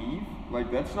and leave?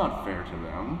 That's not fair to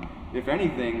them. If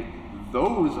anything,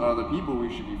 those are the people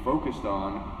we should be focused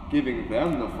on, giving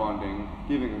them the funding,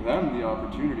 giving them the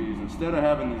opportunities, instead of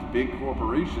having these big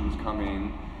corporations come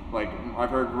in. I've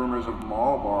heard rumors of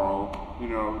Marlboro,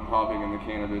 popping in the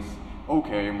cannabis.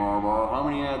 Okay, Marlboro, how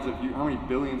many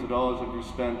billions of dollars have you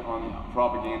spent on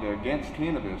propaganda against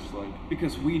cannabis?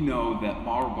 Because we know that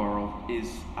Marlboro is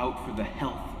out for the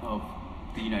health of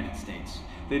the United States.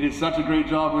 They did such a great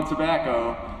job with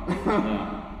tobacco.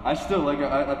 Yeah. I still,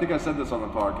 I think I said this on the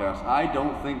podcast, I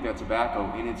don't think that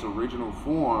tobacco in its original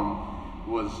form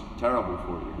was terrible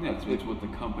for you. Yeah, it's what the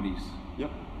companies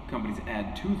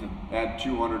add to them. Add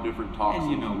 200 different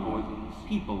toxins and poisons.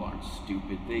 People aren't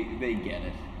stupid. They get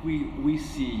it. We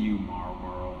see you,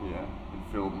 Marlboro. Yeah, and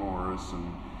Philip Morris,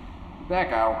 and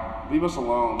back out. Leave us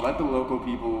alone. Let the local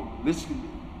people. This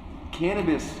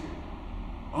cannabis.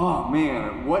 Oh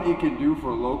man, what it can do for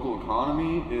a local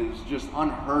economy is just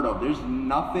unheard of. There's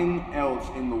nothing else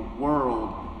in the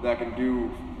world that can do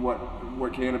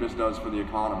what cannabis does for the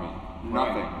economy.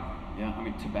 Nothing. Right.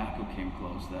 Yeah, tobacco came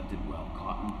close. That did well.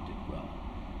 Cotton did well.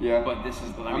 Yeah. But this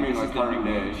is, this is the current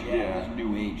new day. age. Yeah, this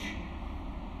new age.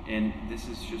 And this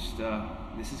is just,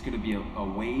 this is going to be a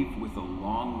wave with a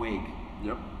long wake.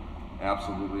 Yep,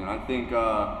 absolutely. And I think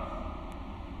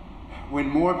when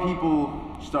more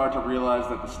people start to realize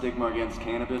that the stigma against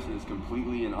cannabis is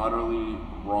completely and utterly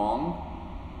wrong,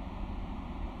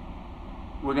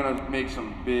 we're going to make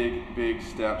some big, big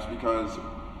steps, because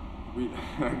we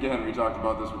talked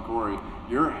about this with Corey.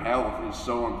 Your health is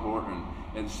so important,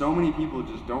 and so many people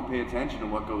just don't pay attention to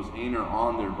what goes in or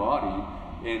on their body.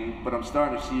 But I'm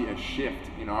starting to see a shift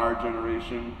in our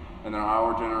generation, and then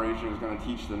our generation is going to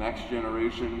teach the next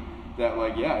generation that,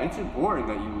 it's important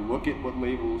that you look at what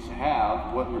labels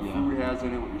have, what your food has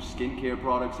in it, what your skincare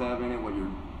products have in it, what your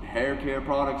hair care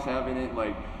products have in it.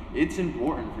 It's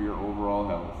important for your overall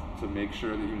health to make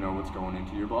sure that you know what's going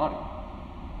into your body.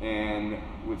 And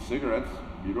with cigarettes,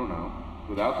 you don't know.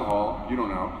 with alcohol. You don't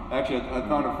know. Actually, I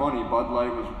found it funny. Bud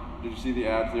Light was. Did you see the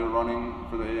ads they were running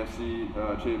for the AFC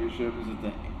championship? Is it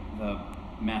the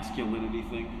masculinity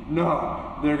thing?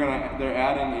 No, they're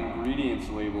adding ingredients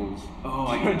labels Oh,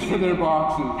 I to their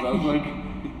boxes. I was like,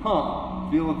 huh,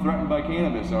 feeling threatened by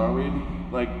cannabis, are we?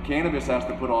 Like, cannabis has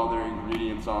to put all their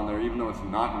ingredients on there, even though it's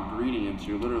not ingredients.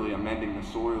 You're literally amending the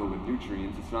soil with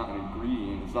nutrients. It's not an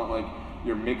ingredient. It's not like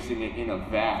you're mixing it in a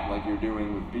vat like you're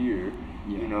doing with beer.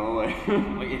 Yeah. You know, like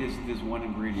Like there's one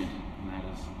ingredient, and that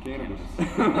is cannabis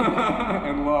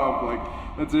and love.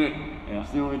 Like, that's it. Yeah.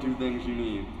 It's the only two things you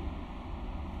need.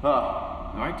 Huh.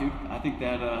 All right, dude. I think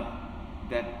that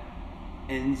that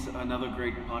ends another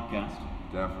great podcast,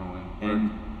 Definitely.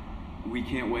 and we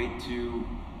can't wait to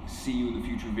see you in the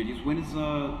future videos. When is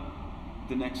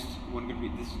the next one gonna be?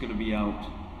 This is gonna be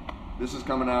out. This is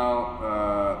coming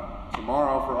out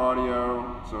tomorrow for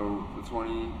audio, so the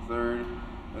 23rd,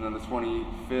 and then the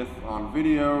 25th on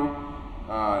video.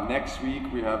 Next week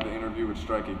we have the interview with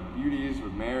Striking Beauties,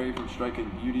 with Mary from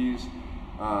Striking Beauties,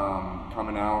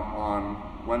 coming out on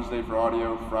Wednesday for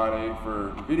audio, Friday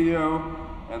for video,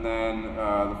 and then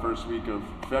the first week of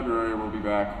February we'll be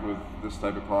back with this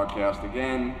type of podcast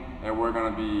again, and we're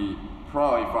going to be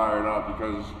probably fired up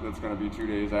because it's going to be 2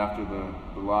 days after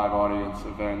the live audience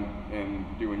event and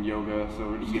doing yoga, so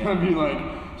we're just going to be like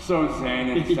so zen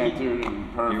and centered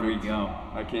and perfect. Here we go.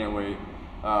 I can't wait.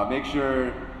 Make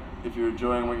sure, if you're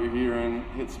enjoying what you're hearing,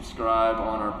 hit subscribe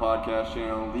on our podcast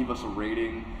channel, leave us a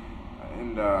rating,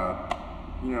 and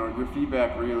you know, your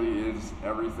feedback really is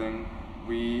everything.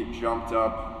 We jumped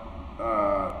up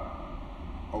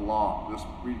a lot.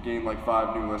 We gained like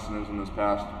 5 new listeners in this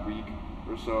past week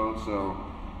or so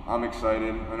I'm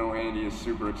excited. I know Andy is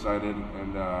super excited,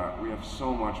 and we have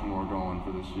so much more going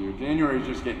for this year. January is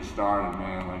just getting started,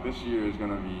 man. Like, this year is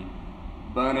gonna be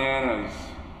bananas.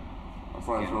 I'll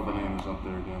probably throw bananas up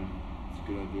there again. It's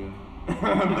a good idea.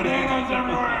 Bananas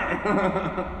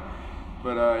everywhere!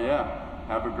 But yeah,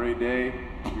 have a great day.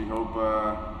 We hope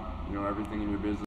you know, everything in your business